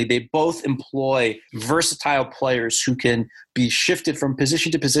differently, they both employ versatile players who can be shifted from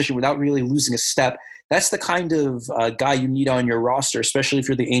position to position without really losing a step. That's the kind of guy you need on your roster, especially if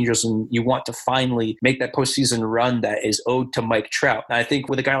you're the Angels and you want to finally make that postseason run that is owed to Mike Trout. And I think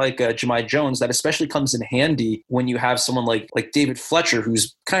with a guy like Jahmai Jones, that especially comes in handy when you have someone like David Fletcher,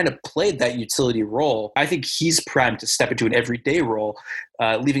 who's kind of played that utility role. I think he's primed to step into an everyday role,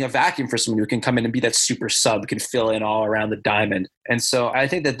 leaving a vacuum for someone who can come in and be that super sub, can fill in all around the diamond. And so I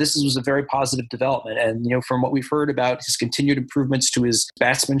think that this was a very positive development. And, from what we've heard about his continued improvements to his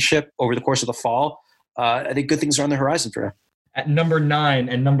batsmanship over the course of the fall, I think good things are on the horizon for him. At number 9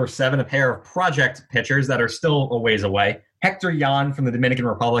 and number 7, a pair of project pitchers that are still a ways away. Hector Yan from the Dominican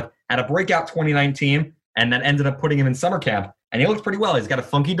Republic had a breakout 2019, and that ended up putting him in summer camp. And he looks pretty well. He's got a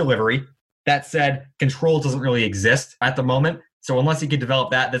funky delivery. That said, control doesn't really exist at the moment. So unless he can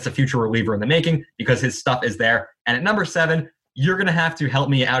develop that, that's a future reliever in the making because his stuff is there. And at number 7, you're going to have to help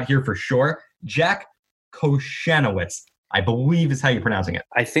me out here for sure. Jack Kochanowicz, I believe is how you're pronouncing it.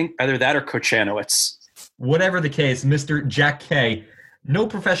 I think either that or Kochanowicz. Whatever the case, Mr. Jack K, no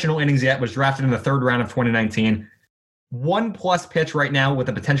professional innings yet, was drafted in the 3rd round of 2019. 1+ pitch right now with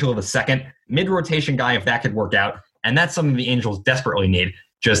the potential of a second. Mid-rotation guy if that could work out. And that's something the Angels desperately need.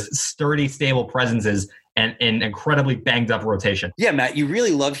 Just sturdy, stable presences and an incredibly banged-up rotation. Yeah, Matt, you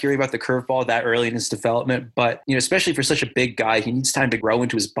really love hearing about the curveball that early in his development, but especially for such a big guy, he needs time to grow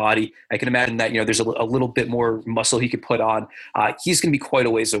into his body. I can imagine that there's a little bit more muscle he could put on. He's going to be quite a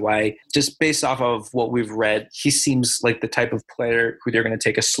ways away. Just based off of what we've read, he seems like the type of player who they're going to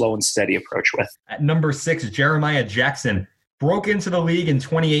take a slow and steady approach with. At number 6, Jeremiah Jackson broke into the league in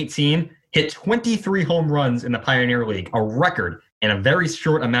 2018, hit 23 home runs in the Pioneer League, a record in a very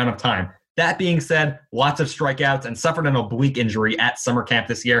short amount of time. That being said, lots of strikeouts and suffered an oblique injury at summer camp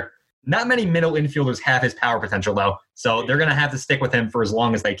this year. Not many middle infielders have his power potential, though, so they're going to have to stick with him for as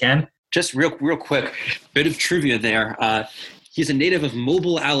long as they can. Just real quick, bit of trivia there. He's a native of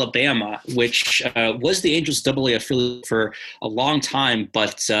Mobile, Alabama, which was the Angels AA affiliate for a long time,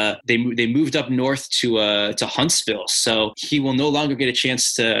 but they moved up north to Huntsville. So he will no longer get a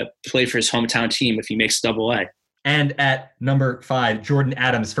chance to play for his hometown team if he makes AA. And at number 5, Jordan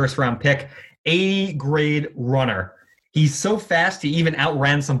Adams, first-round pick, 80-grade runner. He's so fast, he even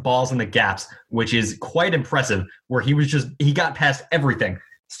outran some balls in the gaps, which is quite impressive, where he got past everything.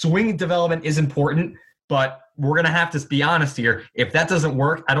 Swing development is important, but we're going to have to be honest here. If that doesn't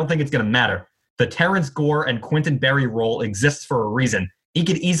work, I don't think it's going to matter. The Terrence Gore and Quentin Berry role exists for a reason. He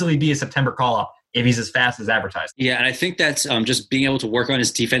could easily be a September call-up if he's as fast as advertised. Yeah, and I think that's just being able to work on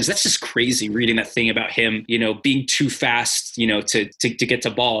his defense. That's just crazy reading that thing about him, being too fast, to get to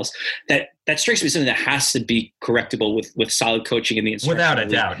balls. That strikes me as something that has to be correctable with solid coaching in the instruction. Without a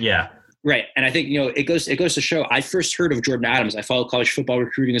doubt, yeah. Right. And I think, it goes to show. I first heard of Jordan Adams. I follow college football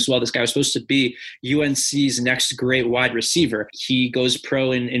recruiting as well. This guy was supposed to be UNC's next great wide receiver. He goes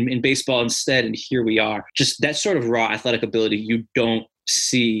pro in baseball instead, and here we are. Just that sort of raw athletic ability you don't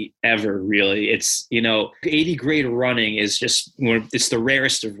see ever, really. It's 80 grade running is just it's the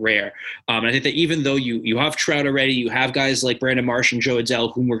rarest of rare. And I think that even though you have Trout already, you have guys like Brandon Marsh and Joe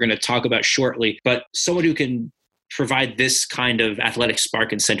Adell, whom we're going to talk about shortly, but someone who can provide this kind of athletic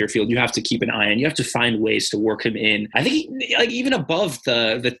spark in center field, you have to keep an eye on. You have to find ways to work him in. I think even above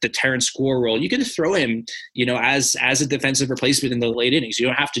the Terrence Gore role, you can throw him, as a defensive replacement in the late innings. You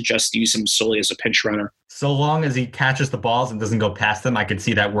don't have to just use him solely as a pinch runner. So long as he catches the balls and doesn't go past them, I could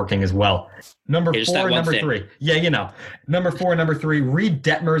see that working as well. Number 4, number 3. Yeah, Number 4, number 3, Reed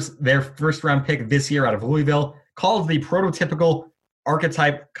Detmers, their first-round pick this year out of Louisville, called the prototypical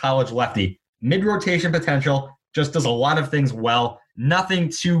archetype college lefty. Mid-rotation potential, just does a lot of things well. Nothing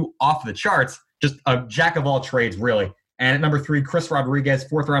too off the charts, just a jack of all trades, really. And at number 3, Chris Rodriguez,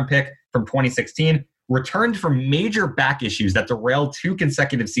 4th-round pick from 2016, returned from major back issues that derailed 2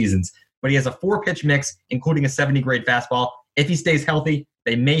 consecutive seasons. But he has a 4-pitch mix, including a 70-grade fastball. If he stays healthy,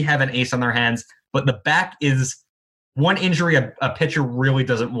 they may have an ace on their hands. But the back is one injury a pitcher really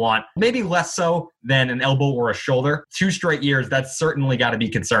doesn't want. Maybe less so than an elbow or a shoulder. 2 straight years, that's certainly got to be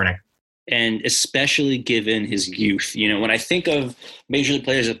concerning. And especially given his youth, when I think of major league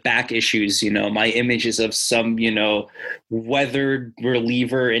players with back issues, my image is of some, weathered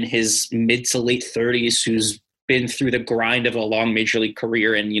reliever in his mid to late 30s who's been through the grind of a long major league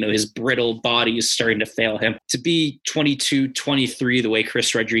career, and his brittle body is starting to fail him. To be 22, 23 the way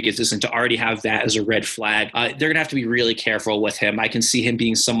Chris Rodriguez is, and to already have that as a red flag, they're gonna have to be really careful with him. I can see him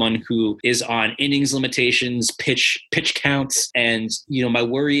being someone who is on innings limitations, pitch counts, and my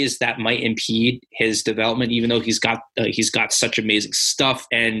worry is that might impede his development, even though he's got such amazing stuff.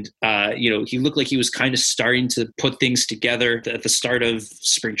 And he looked like he was kind of starting to put things together at the start of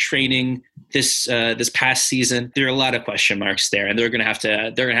spring training this past season. There are a lot of question marks there, and they're gonna have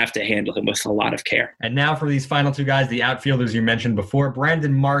to handle him with a lot of care. And now for these final 2 guys, the outfielders you mentioned before,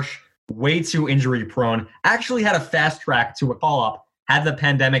 Brandon Marsh, way too injury prone, actually had a fast track to a call up, had the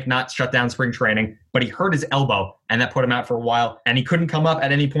pandemic not shut down spring training, but he hurt his elbow, and that put him out for a while, and he couldn't come up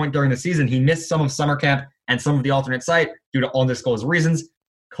at any point during the season. He missed some of summer camp and some of the alternate site due to undisclosed reasons,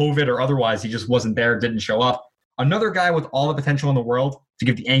 COVID or otherwise. He just wasn't there, didn't show up. Another guy with all the potential in the world to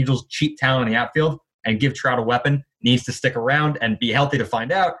give the Angels cheap talent in the outfield and give Trout a weapon, needs to stick around and be healthy to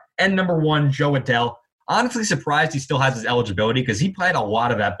find out. And number 1, Joe Adell. Honestly surprised he still has his eligibility because he played a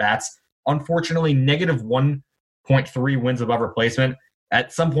lot of at-bats. Unfortunately, negative 1.3 wins above replacement.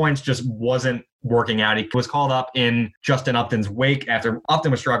 At some points, just wasn't working out. He was called up in Justin Upton's wake after Upton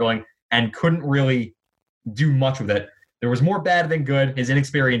was struggling and couldn't really do much with it. There was more bad than good. His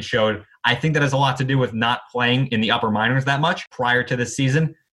inexperience showed. I think that has a lot to do with not playing in the upper minors that much prior to this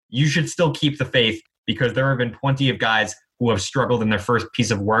season. You should still keep the faith because there have been plenty of guys who have struggled in their first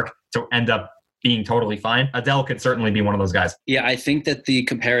piece of work to end up being totally fine. Adell could certainly be one of those guys. Yeah, I think that the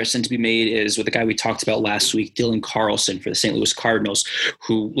comparison to be made is with the guy we talked about last week, Dylan Carlson for the St. Louis Cardinals,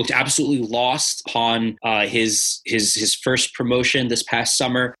 who looked absolutely lost on his first promotion this past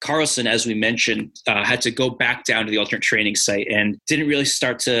summer. Carlson, as we mentioned, had to go back down to the alternate training site and didn't really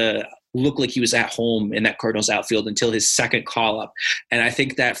start to look like he was at home in that Cardinals outfield until his second call-up. And I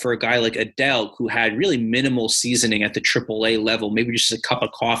think that for a guy like Adell, who had really minimal seasoning at the AAA level, maybe just a cup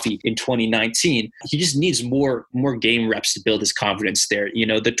of coffee in 2019, he just needs more game reps to build his confidence there.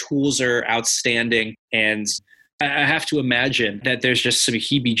 The tools are outstanding, and I have to imagine that there's just some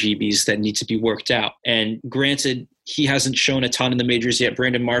heebie-jeebies that need to be worked out. And granted, he hasn't shown a ton in the majors yet.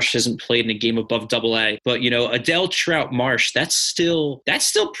 Brandon Marsh hasn't played in a game above AA. But, Adele, Trout, Marsh, that's still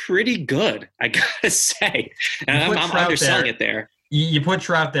pretty good, I gotta say. And I'm underselling it there. You put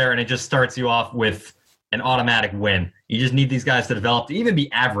Trout there, and it just starts you off with an automatic win. You just need these guys to develop to even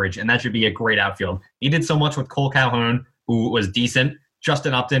be average, and that should be a great outfield. He did so much with Cole Calhoun, who was decent.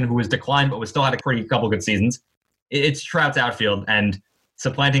 Justin Upton, who was declined but was still had a pretty couple good seasons. It's Trout's outfield, and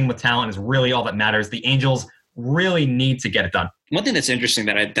supplanting with talent is really all that matters. The Angels really need to get it done. One thing that's interesting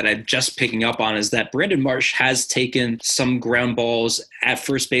that I'm just picking up on is that Brandon Marsh has taken some ground balls at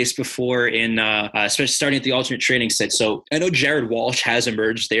first base before in especially starting at the alternate training set. So I know Jared Walsh has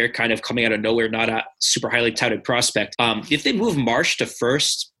emerged there, kind of coming out of nowhere, not a super highly touted prospect. If they move Marsh to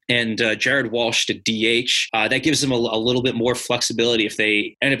first and Jared Walsh to DH, that gives them a little bit more flexibility if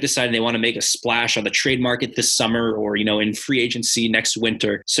they end up deciding they want to make a splash on the trade market this summer or, in free agency next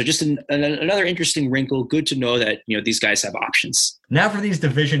winter. So just another interesting wrinkle. Good to know that, these guys have options. Now for these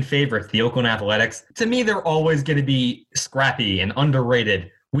division favorites, the Oakland Athletics. To me, they're always going to be scrappy and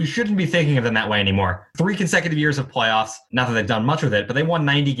underrated. We shouldn't be thinking of them that way anymore. 3 consecutive years of playoffs, not that they've done much with it, but they won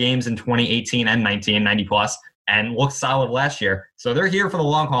 90 games in 2018 and 19, 90 plus. And looked solid last year. So they're here for the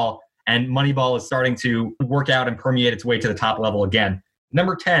long haul, and Moneyball is starting to work out and permeate its way to the top level again.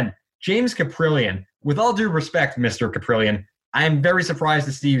 Number 10, James Kaprielian. With all due respect, Mr. Kaprielian, I am very surprised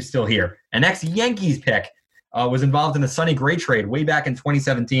to see you still here. An ex-Yankees pick was involved in the Sonny Gray trade way back in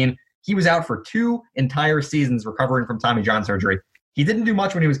 2017. He was out for 2 entire seasons recovering from Tommy John surgery. He didn't do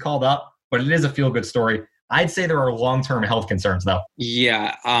much when he was called up, but it is a feel-good story. I'd say there are long-term health concerns, though.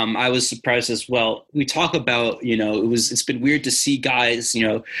 Yeah, I was surprised as well. We talk about, it's been weird to see guys,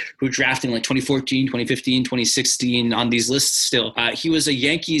 who drafted in like 2014, 2015, 2016 on these lists still. He was a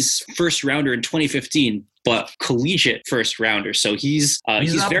Yankees first rounder in 2015, but collegiate first rounder. So he's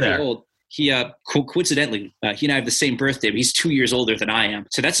very there. old. He coincidentally, he and I have the same birthday, but he's 2 years older than I am.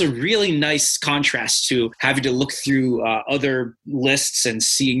 So that's a really nice contrast to having to look through other lists and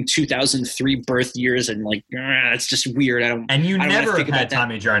seeing 2003 birth years and it's just weird. And you never had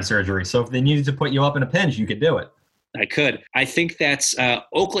Tommy John surgery, so if they needed to put you up in a pinch, you could do it. I could. I think that's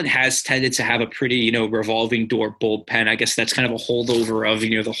Oakland has tended to have a pretty, revolving door bullpen. I guess that's kind of a holdover of,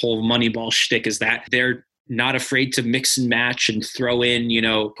 the whole Moneyball shtick is that they're not afraid to mix and match and throw in,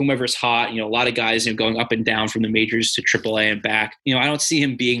 whomever's hot. A lot of guys, going up and down from the majors to AAA and back. I don't see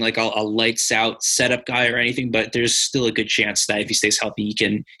him being like a lights out setup guy or anything, but there's still a good chance that if he stays healthy, he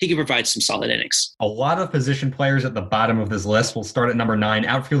can provide some solid innings. A lot of position players at the bottom of this list. We'll start at number 9,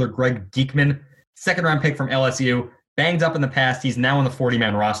 outfielder Greg Diekman, 2nd-round pick from LSU. Banged up in the past. He's now on the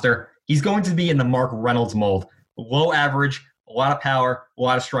 40-man roster. He's going to be in the Mark Reynolds mold. Low average, a lot of power, a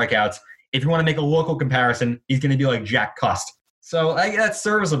lot of strikeouts. If you want to make a local comparison, he's going to be like Jack Cust. So that's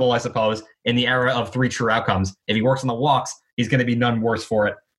serviceable, I suppose, in the era of 3 true outcomes. If he works on the walks, he's going to be none worse for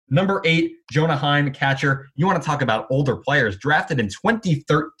it. Number 8, Jonah Heim, catcher. You want to talk about older players. Drafted in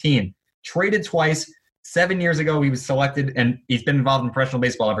 2013. Traded twice. 7 years ago, he was selected, and he's been involved in professional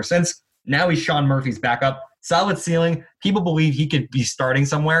baseball ever since. Now he's Sean Murphy's backup. Solid ceiling. People believe he could be starting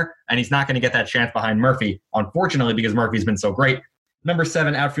somewhere, and he's not going to get that chance behind Murphy, unfortunately, because Murphy's been so great. Number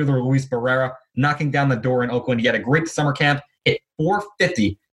 7, outfielder Luis Barrera, knocking down the door in Oakland. He had a great summer camp, hit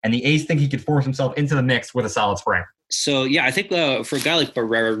 .450, and the A's think he could force himself into the mix with a solid spring. So, yeah, I think for a guy like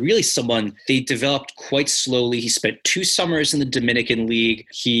Barrera, really someone they developed quite slowly. He spent 2 summers in the Dominican League.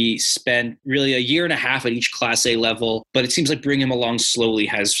 He spent really a year and a half at each Class A level, but it seems like bringing him along slowly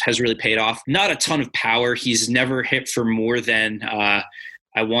has really paid off. Not a ton of power. He's never hit for more than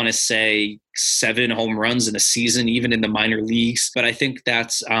I want to say 7 home runs in a season, even in the minor leagues. But I think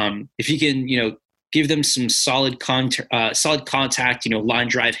that's if you can, give them some solid contact, line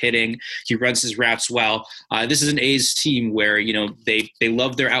drive hitting. He runs his routes well. This is an A's team where, they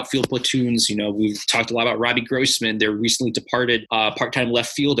love their outfield platoons. We've talked a lot about Robbie Grossman, their recently departed part-time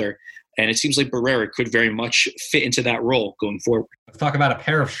left fielder. And it seems like Barrera could very much fit into that role going forward. Let's talk about a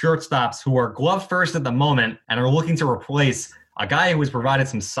pair of shortstops who are glove first at the moment and are looking to replace a guy who has provided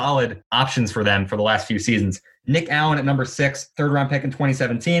some solid options for them for the last few seasons. Nick Allen at number 6, 3rd-round pick in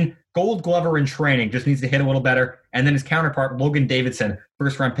 2017. Gold Glover in training, just needs to hit a little better. And then his counterpart, Logan Davidson,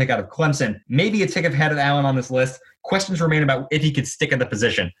 1st-round pick out of Clemson. Maybe a tick ahead of Allen on this list. Questions remain about if he could stick at the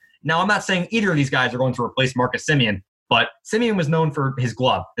position. Now, I'm not saying either of these guys are going to replace Marcus Semien, but Semien was known for his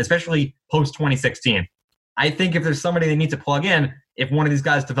glove, especially post-2016. I think if there's somebody they need to plug in, if one of these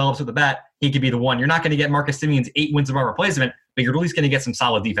guys develops with the bat, he could be the one. You're not going to get Marcus Semien's 8 wins above replacement, but you're at least going to get some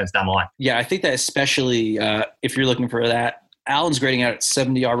solid defense down the line. Yeah, I think that especially if you're looking for that Allen's grading out at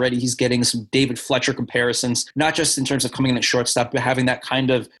 70 already. He's getting some David Fletcher comparisons, not just in terms of coming in at shortstop, but having that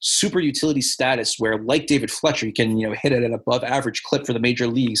kind of super utility status where, like David Fletcher, he can hit at an above average clip for the major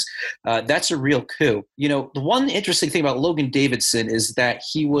leagues. That's a real coup. The one interesting thing about Logan Davidson is that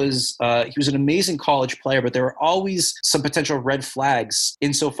he was an amazing college player, but there were always some potential red flags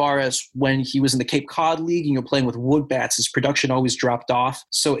insofar as when he was in the Cape Cod League, playing with wood bats, his production always dropped off.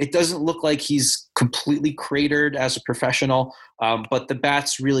 So it doesn't look like he's completely cratered as a professional, but the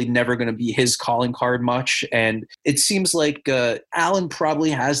bat's really never going to be his calling card much. And it seems like Allen probably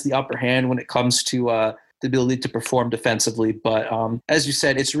has the upper hand when it comes to the ability to perform defensively. But as you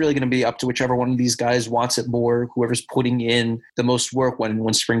said, it's really going to be up to whichever one of these guys wants it more, whoever's putting in the most work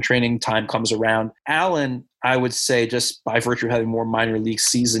when spring training time comes around. Allen, I would say, just by virtue of having more minor league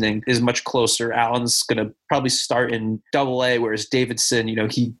seasoning, is much closer. Allen's going to probably start in Double-A, whereas Davidson,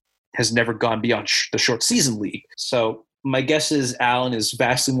 he has never gone beyond the short season league. So my guess is Allen is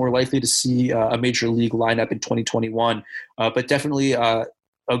vastly more likely to see a major league lineup in 2021, but definitely a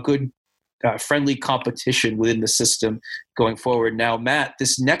good friendly competition within the system going forward. Now, Matt,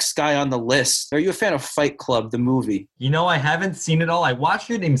 this next guy on the list, are you a fan of Fight Club, the movie? I haven't seen it all. I watched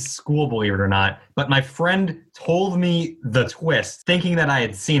it in school, believe it or not, but my friend told me the twist, thinking that I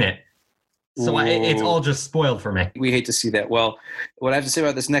had seen it. So it's all just spoiled for me. We hate to see that. Well, what I have to say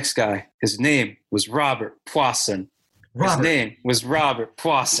about this next guy, his name was Robert Poisson. His name was Robert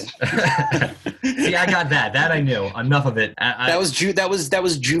Poisson. See, I got that. That I knew. Enough of it. That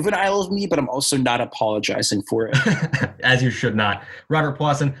was juvenile of me, but I'm also not apologizing for it. As you should not. Robert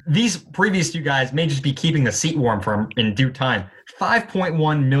Poisson. These previous two guys may just be keeping the seat warm for him in due time.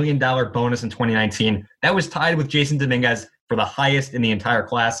 $5.1 million bonus in 2019. That was tied with Jason Dominguez for the highest in the entire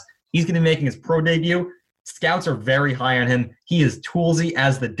class. He's going to be making his pro debut. Scouts are very high on him. He is toolsy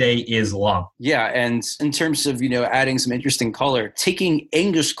as the day is long. Yeah, and in terms of, adding some interesting color, taking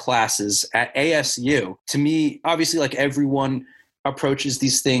English classes at ASU, to me, obviously, like everyone approaches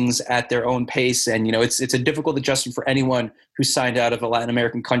these things at their own pace. And, it's a difficult adjustment for anyone who signed out of a Latin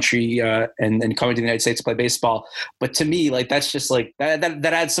American country and coming to the United States to play baseball. But to me, like, that's just like, that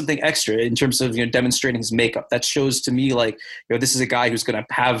adds something extra in terms of, demonstrating his makeup. That shows to me, like, this is a guy who's going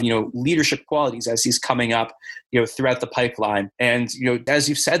to have, leadership qualities as he's coming up, throughout the pipeline. And, as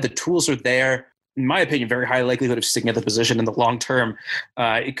you've said, the tools are there. In my opinion, very high likelihood of sticking at the position in the long term.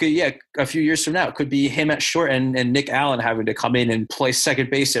 It could, a few years from now, it could be him at short and Nick Allen having to come in and play second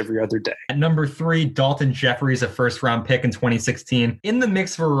base every other day. At number 3, Dalton Jeffries, a first-round pick in 2016. In the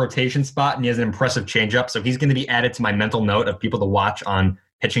mix for a rotation spot, and he has an impressive changeup, so he's going to be added to my mental note of people to watch on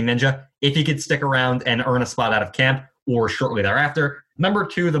Pitching Ninja if he could stick around and earn a spot out of camp or shortly thereafter. Number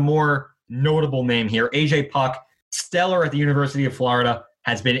 2, the more notable name here, AJ Puck, stellar at the University of Florida,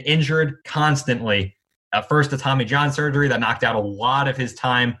 has been injured constantly. First, a Tommy John surgery that knocked out a lot of his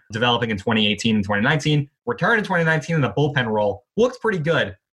time developing in 2018 and 2019. Returned in 2019 in the bullpen role. Looked pretty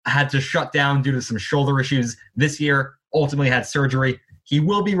good. Had to shut down due to some shoulder issues this year. Ultimately had surgery. He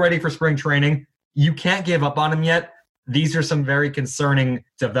will be ready for spring training. You can't give up on him yet. These are some very concerning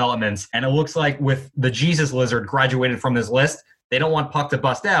developments. And it looks like with the Jesus Lizard graduated from this list, they don't want Puck to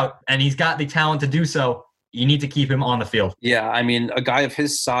bust out. And he's got the talent to do so. You need to keep him on the field. Yeah, I mean, a guy of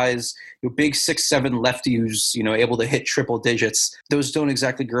his size, big 6'7" lefty who's, able to hit triple digits, those don't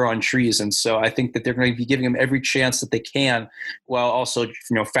exactly grow on trees. And so I think that they're going to be giving him every chance that they can while also,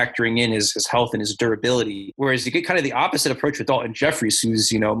 factoring in his health and his durability. Whereas you get kind of the opposite approach with Dalton Jeffries,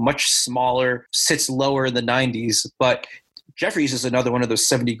 who's, much smaller, sits lower in the 90s, but Jeffries is another one of those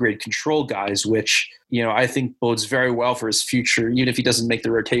 70-grade control guys, which, I think bodes very well for his future, even if he doesn't make the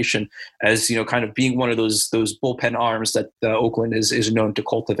rotation, as, kind of being one of those bullpen arms that Oakland is known to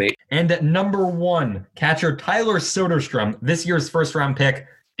cultivate. And at number 1, catcher Tyler Soderstrom, this year's first-round pick.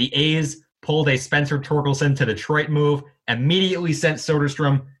 The A's pulled a Spencer Torkelson to Detroit move, immediately sent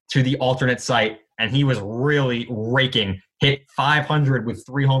Soderstrom to the alternate site, and he was really raking. Hit .500 with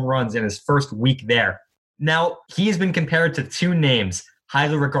 3 home runs in his first week there. Now, he's been compared to 2 names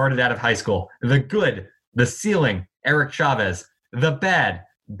highly regarded out of high school. The good, the ceiling, Eric Chavez. The bad,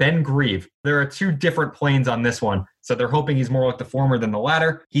 Ben Grieve. There are 2 different planes on this one, so they're hoping he's more like the former than the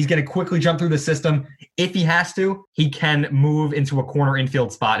latter. He's going to quickly jump through the system. If he has to, he can move into a corner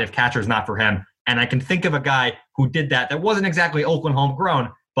infield spot if catcher's not for him. And I can think of a guy who did that wasn't exactly Oakland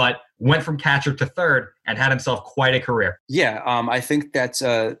homegrown, but went from catcher to third and had himself quite a career. Yeah, I think that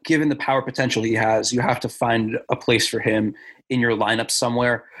given the power potential he has, you have to find a place for him in your lineup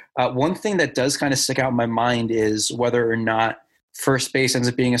somewhere. One thing that does kind of stick out in my mind is whether or not first base ends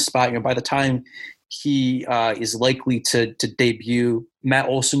up being a spot. By the time he is likely to debut, Matt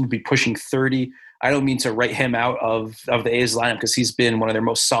Olson would be pushing 30. I don't mean to write him out of the A's lineup because he's been one of their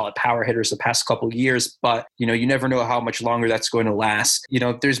most solid power hitters the past couple of years. But, you never know how much longer that's going to last.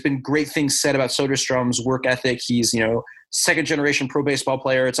 There's been great things said about Soderstrom's work ethic. He's, second generation pro baseball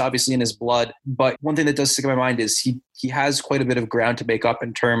player. It's obviously in his blood. But one thing that does stick in my mind is he has quite a bit of ground to make up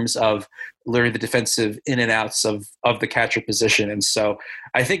in terms of learning the defensive in and outs of the catcher position. And so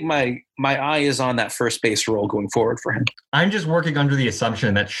I think my eye is on that first base role going forward for him. I'm just working under the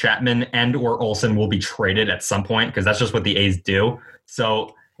assumption that Chapman and or Olsen will be traded at some point because that's just what the A's do.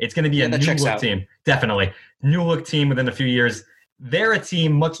 So it's going to be a new look team. Definitely. New look team within a few years. They're a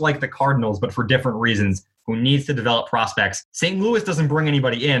team much like the Cardinals, but for different reasons, who needs to develop prospects. St. Louis doesn't bring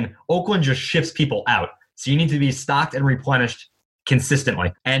anybody in. Oakland just shifts people out. So you need to be stocked and replenished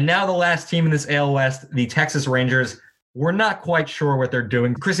consistently. And now the last team in this AL West, the Texas Rangers, we're not quite sure what they're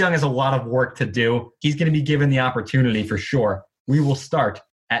doing. Chris Young has a lot of work to do. He's going to be given the opportunity for sure. We will start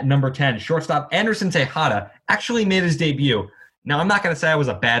at number 10. Shortstop Anderson Tejada actually made his debut. Now, I'm not going to say I was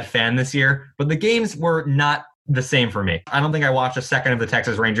a bad fan this year, but the games were not the same for me. I don't think I watched a second of the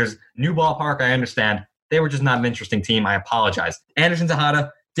Texas Rangers. New ballpark, I understand. They were just not an interesting team. I apologize. Anderson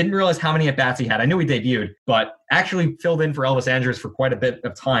Tejada, didn't realize how many at-bats he had. I knew he debuted, but actually filled in for Elvis Andrus for quite a bit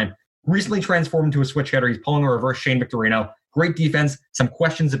of time. Recently transformed into a switch hitter. He's pulling a reverse Shane Victorino. Great defense. Some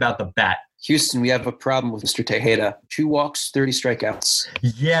questions about the bat. Houston, we have a problem with Mr. Tejada. 2 walks, 30 strikeouts.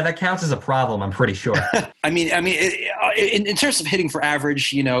 Yeah, that counts as a problem, I'm pretty sure. In terms of hitting for average,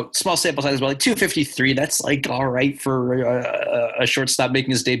 small sample size, but like 253, that's like all right for a shortstop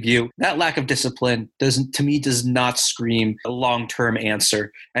making his debut. That lack of discipline does not scream a long-term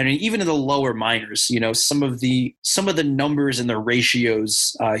answer. I mean, even in the lower minors, some of the numbers and the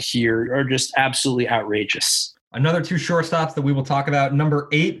ratios here are just absolutely outrageous. Another 2 shortstops that we will talk about. Number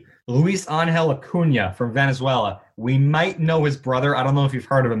 8, Luis Angel Acuna from Venezuela. We might know his brother. I don't know if you've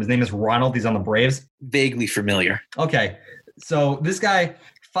heard of him. His name is Ronald. He's on the Braves. Vaguely familiar. Okay. So this guy,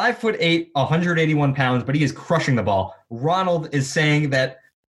 5'8", 181 pounds, but he is crushing the ball. Ronald is saying that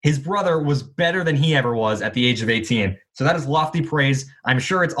his brother was better than he ever was at the age of 18. So that is lofty praise. I'm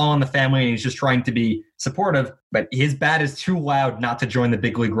sure it's all in the family and he's just trying to be supportive, but his bat is too loud not to join the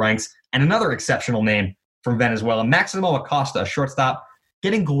big league ranks. And another exceptional name from Venezuela, Maximo Acosta, shortstop,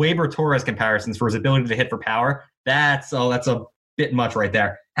 getting Gleyber Torres comparisons for his ability to hit for power. That's a bit much right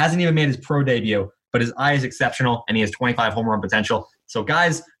there. Hasn't even made his pro debut, but his eye is exceptional and he has 25 home run potential. So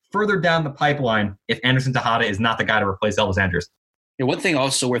guys, further down the pipeline, if Anderson Tejada is not the guy to replace Elvis Andrus. One thing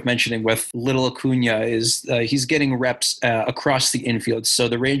also worth mentioning with little Acuna is he's getting reps across the infield. So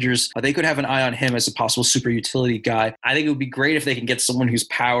the Rangers, they could have an eye on him as a possible super utility guy. I think it would be great if they can get someone whose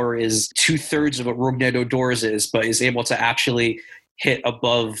power is 2/3 of what Rougned Odor's is, but is able to actually hit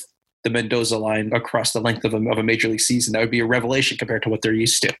above the Mendoza line across the length of a major league season. That would be a revelation compared to what they're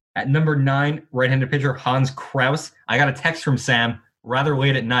used to. At number 9, right-handed pitcher Hans Kraus. I got a text from Sam rather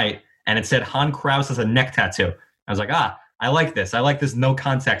late at night, and it said Hans Kraus has a neck tattoo. I was like, I like this. I like this no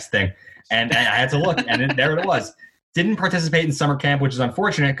context thing. And I had to look, and there it was. Didn't participate in summer camp, which is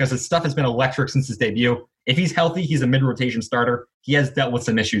unfortunate because his stuff has been electric since his debut. If he's healthy, he's a mid-rotation starter. He has dealt with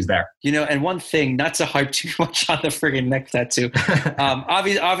some issues there. And one thing, not to harp too much on the friggin' neck tattoo.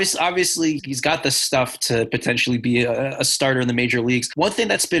 Obviously, he's got the stuff to potentially be a starter in the major leagues. One thing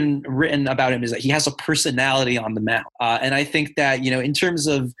that's been written about him is that he has a personality on the mound. And I think that, in terms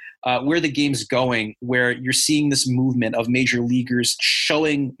of where the game's going, where you're seeing this movement of major leaguers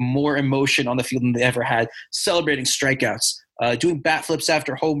showing more emotion on the field than they ever had, celebrating strikeouts, doing bat flips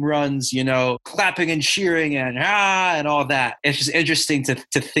after home runs, clapping and cheering and all that. It's just interesting to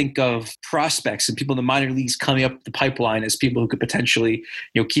think of prospects and people in the minor leagues coming up the pipeline as people who could potentially,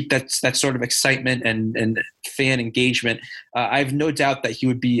 keep that sort of excitement and fan engagement. I have no doubt that he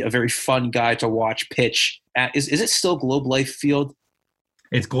would be a very fun guy to watch pitch at. Is it still Globe Life Field?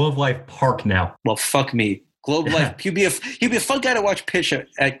 It's Globe Life Park now. Well, fuck me. Globe Life. He'd be a fun guy to watch pitch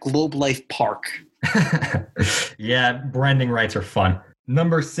at Globe Life Park. Yeah, branding rights are fun.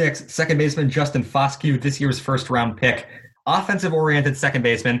 Number 6, second baseman Justin Foscue, this year's first-round pick. Offensive-oriented second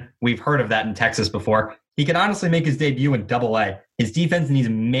baseman. We've heard of that in Texas before. He can honestly make his debut in Double-A. His defense needs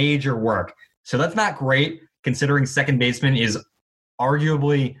major work. So that's not great, considering second baseman is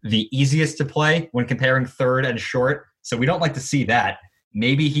arguably the easiest to play when comparing third and short. So we don't like to see that.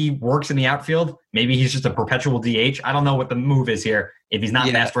 Maybe he works in the outfield. Maybe he's just a perpetual DH. I don't know what the move is here if he's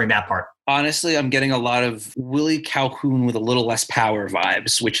not mastering that part. Honestly, I'm getting a lot of Willie Calhoun with a little less power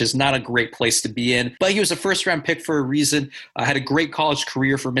vibes, which is not a great place to be in. But he was a first-round pick for a reason. Had a great college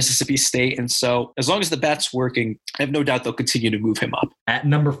career for Mississippi State. And so as long as the bat's working, I have no doubt they'll continue to move him up. At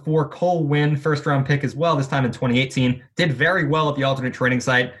number 4, Cole Winn, first-round pick as well, this time in 2018. Did very well at the alternate training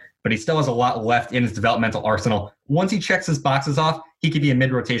site. but he still has a lot left in his developmental arsenal. Once he checks his boxes off, he could be a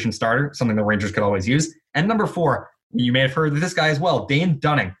mid-rotation starter, something the Rangers could always use. And number 4, you may have heard of this guy as well, Dane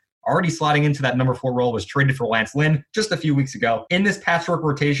Dunning. Already slotting into that number 4 role, was traded for Lance Lynn just a few weeks ago. In this patchwork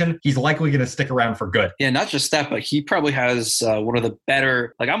rotation, he's likely going to stick around for good. Yeah, not just that, but he probably has one of the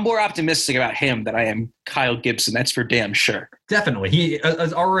better, I'm more optimistic about him than I am Kyle Gibson. That's for damn sure. Definitely. He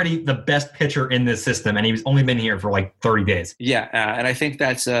is already the best pitcher in this system, and he's only been here for 30 days. Yeah, and I think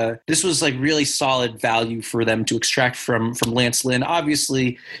that's this was really solid value for them to extract from Lance Lynn.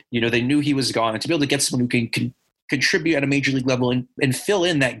 Obviously, they knew he was gone, and to be able to get someone who can contribute at a major league level and fill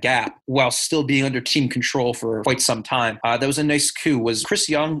in that gap while still being under team control for quite some time. That was a nice coup. Was Chris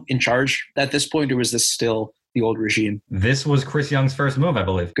Young in charge at this point, or was this still the old regime? This was Chris Young's first move, I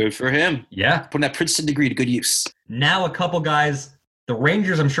believe. Good for him. Yeah. Putting that Princeton degree to good use. Now a couple guys the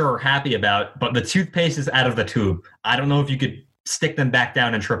Rangers I'm sure are happy about, but the toothpaste is out of the tube. I don't know if you could stick them back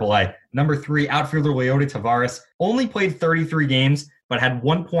down in AAA. Number 3, outfielder Leody Taveras only played 33 games, but had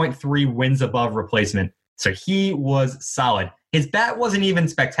 1.3 wins above replacement. So he was solid. His bat wasn't even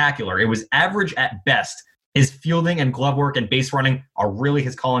spectacular. It was average at best. His fielding and glove work and base running are really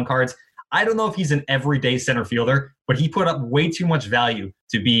his calling cards. I don't know if he's an everyday center fielder, but he put up way too much value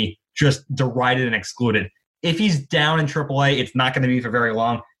to be just derided and excluded. If he's down in AAA, it's not going to be for very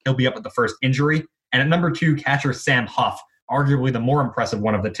long. He'll be up at the first injury. And at number 2, catcher Sam Huff, arguably the more impressive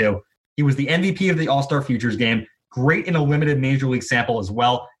one of the two. He was the MVP of the All-Star Futures game. Great in a limited major league sample as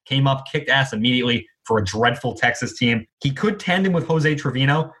well. Came up, kicked ass immediately for a dreadful Texas team. He could tandem with Jose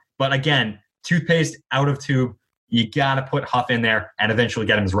Trevino, but again, toothpaste out of tube. You got to put Huff in there and eventually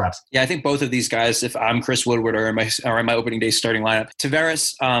get him his reps. Yeah, I think both of these guys, if I'm Chris Woodward or in my opening day starting lineup.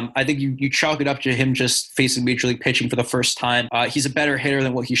 Taveras, I think you chalk it up to him just facing major league pitching for the first time. He's a better hitter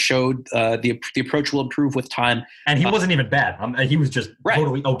than what he showed. The approach will improve with time. And he wasn't even bad. He was just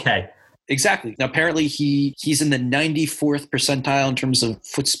totally okay. Exactly. Now, apparently he's in the 94th percentile in terms of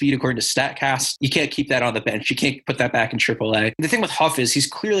foot speed, according to StatCast. You can't keep that on the bench. You can't put that back in AAA. The thing with Huff is he's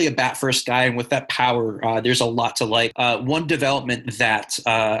clearly a bat-first guy, and with that power, there's a lot to like. One development that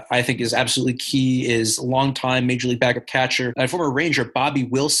I think is absolutely key is longtime Major League backup catcher and former Ranger Bobby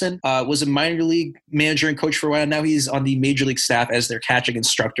Wilson was a minor league manager and coach for a while. Now he's on the Major League staff as their catching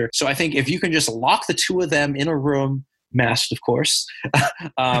instructor. So I think if you can just lock the two of them in a room, masked, of course,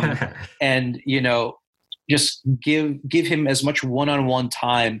 and just give him as much one-on-one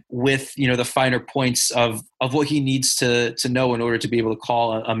time with the finer points of what he needs to know in order to be able to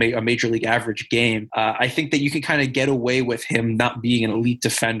call a major league average game. I think that you can kind of get away with him not being an elite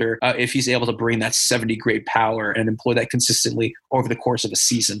defender if he's able to bring that 70 grade power and employ that consistently over the course of a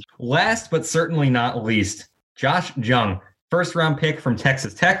season. Last but certainly not least, Josh Jung, first round pick from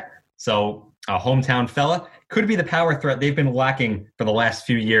Texas Tech, so a hometown fella. Could be the power threat they've been lacking for the last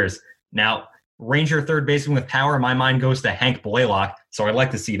few years. Now, Ranger third baseman with power, my mind goes to Hank Blaylock, so I'd like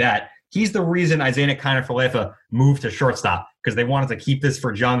to see that. He's the reason Isaiah Kiner-Falefa moved to shortstop, because they wanted to keep this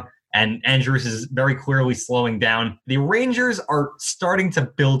for Jung, and Andrews is very clearly slowing down. The Rangers are starting to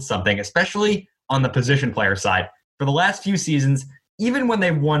build something, especially on the position player side. For the last few seasons, even when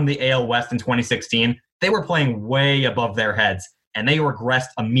they won the AL West in 2016, they were playing way above their heads, and they regressed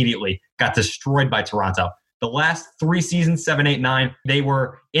immediately, got destroyed by Toronto. The last 3 seasons, 7, 8, 9, they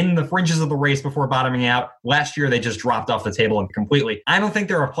were in the fringes of the race before bottoming out. Last year, they just dropped off the table completely. I don't think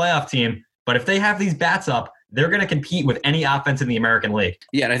they're a playoff team, but if they have these bats up, they're going to compete with any offense in the American League.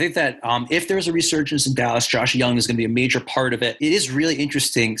 Yeah, and I think that if there's a resurgence in Dallas, Josh Jung is going to be a major part of it. It is really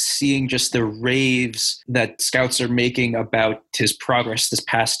interesting seeing just the raves that scouts are making about his progress this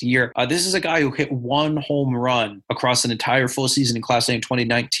past year. This is a guy who hit 1 home run across an entire full season in Class A in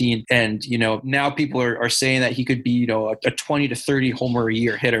 2019. And, now people are saying that he could be, a 20 to 30 homer a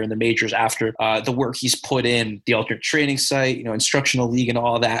year hitter in the majors after the work he's put in, the alternate training site, instructional league and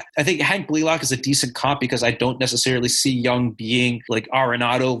all that. I think Hank Blaylock is a decent comp because I don't necessarily see Young being like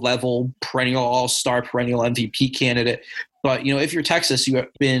Arenado level, perennial all-star, perennial MVP candidate. But, if you're Texas, you have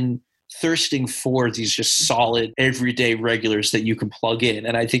been thirsting for these just solid, everyday regulars that you can plug in.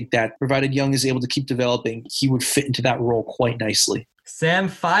 And I think that provided Young is able to keep developing, he would fit into that role quite nicely. Sam,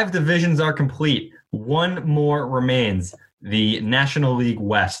 5 divisions are complete. 1 more remains, the National League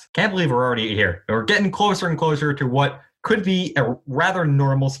West. Can't believe we're already here. We're getting closer and closer to what could be a rather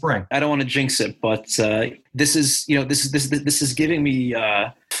normal spring. I don't want to jinx it, but this is giving me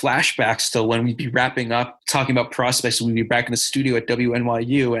flashbacks to when we'd be wrapping up talking about prospects. We'd be back in the studio at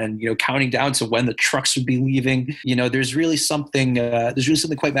WNYU and, counting down to when the trucks would be leaving. There's really something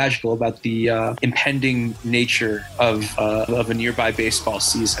quite magical about the impending nature of a nearby baseball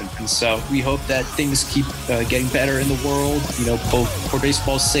season. And so we hope that things keep getting better in the world, both for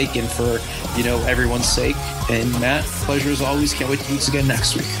baseball's sake and for, everyone's sake. And Matt, pleasure as always. Can't wait to do this again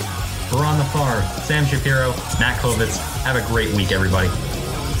next week. We're on the far. Sam Shapiro, Matt Kovitz. Have a great week, everybody.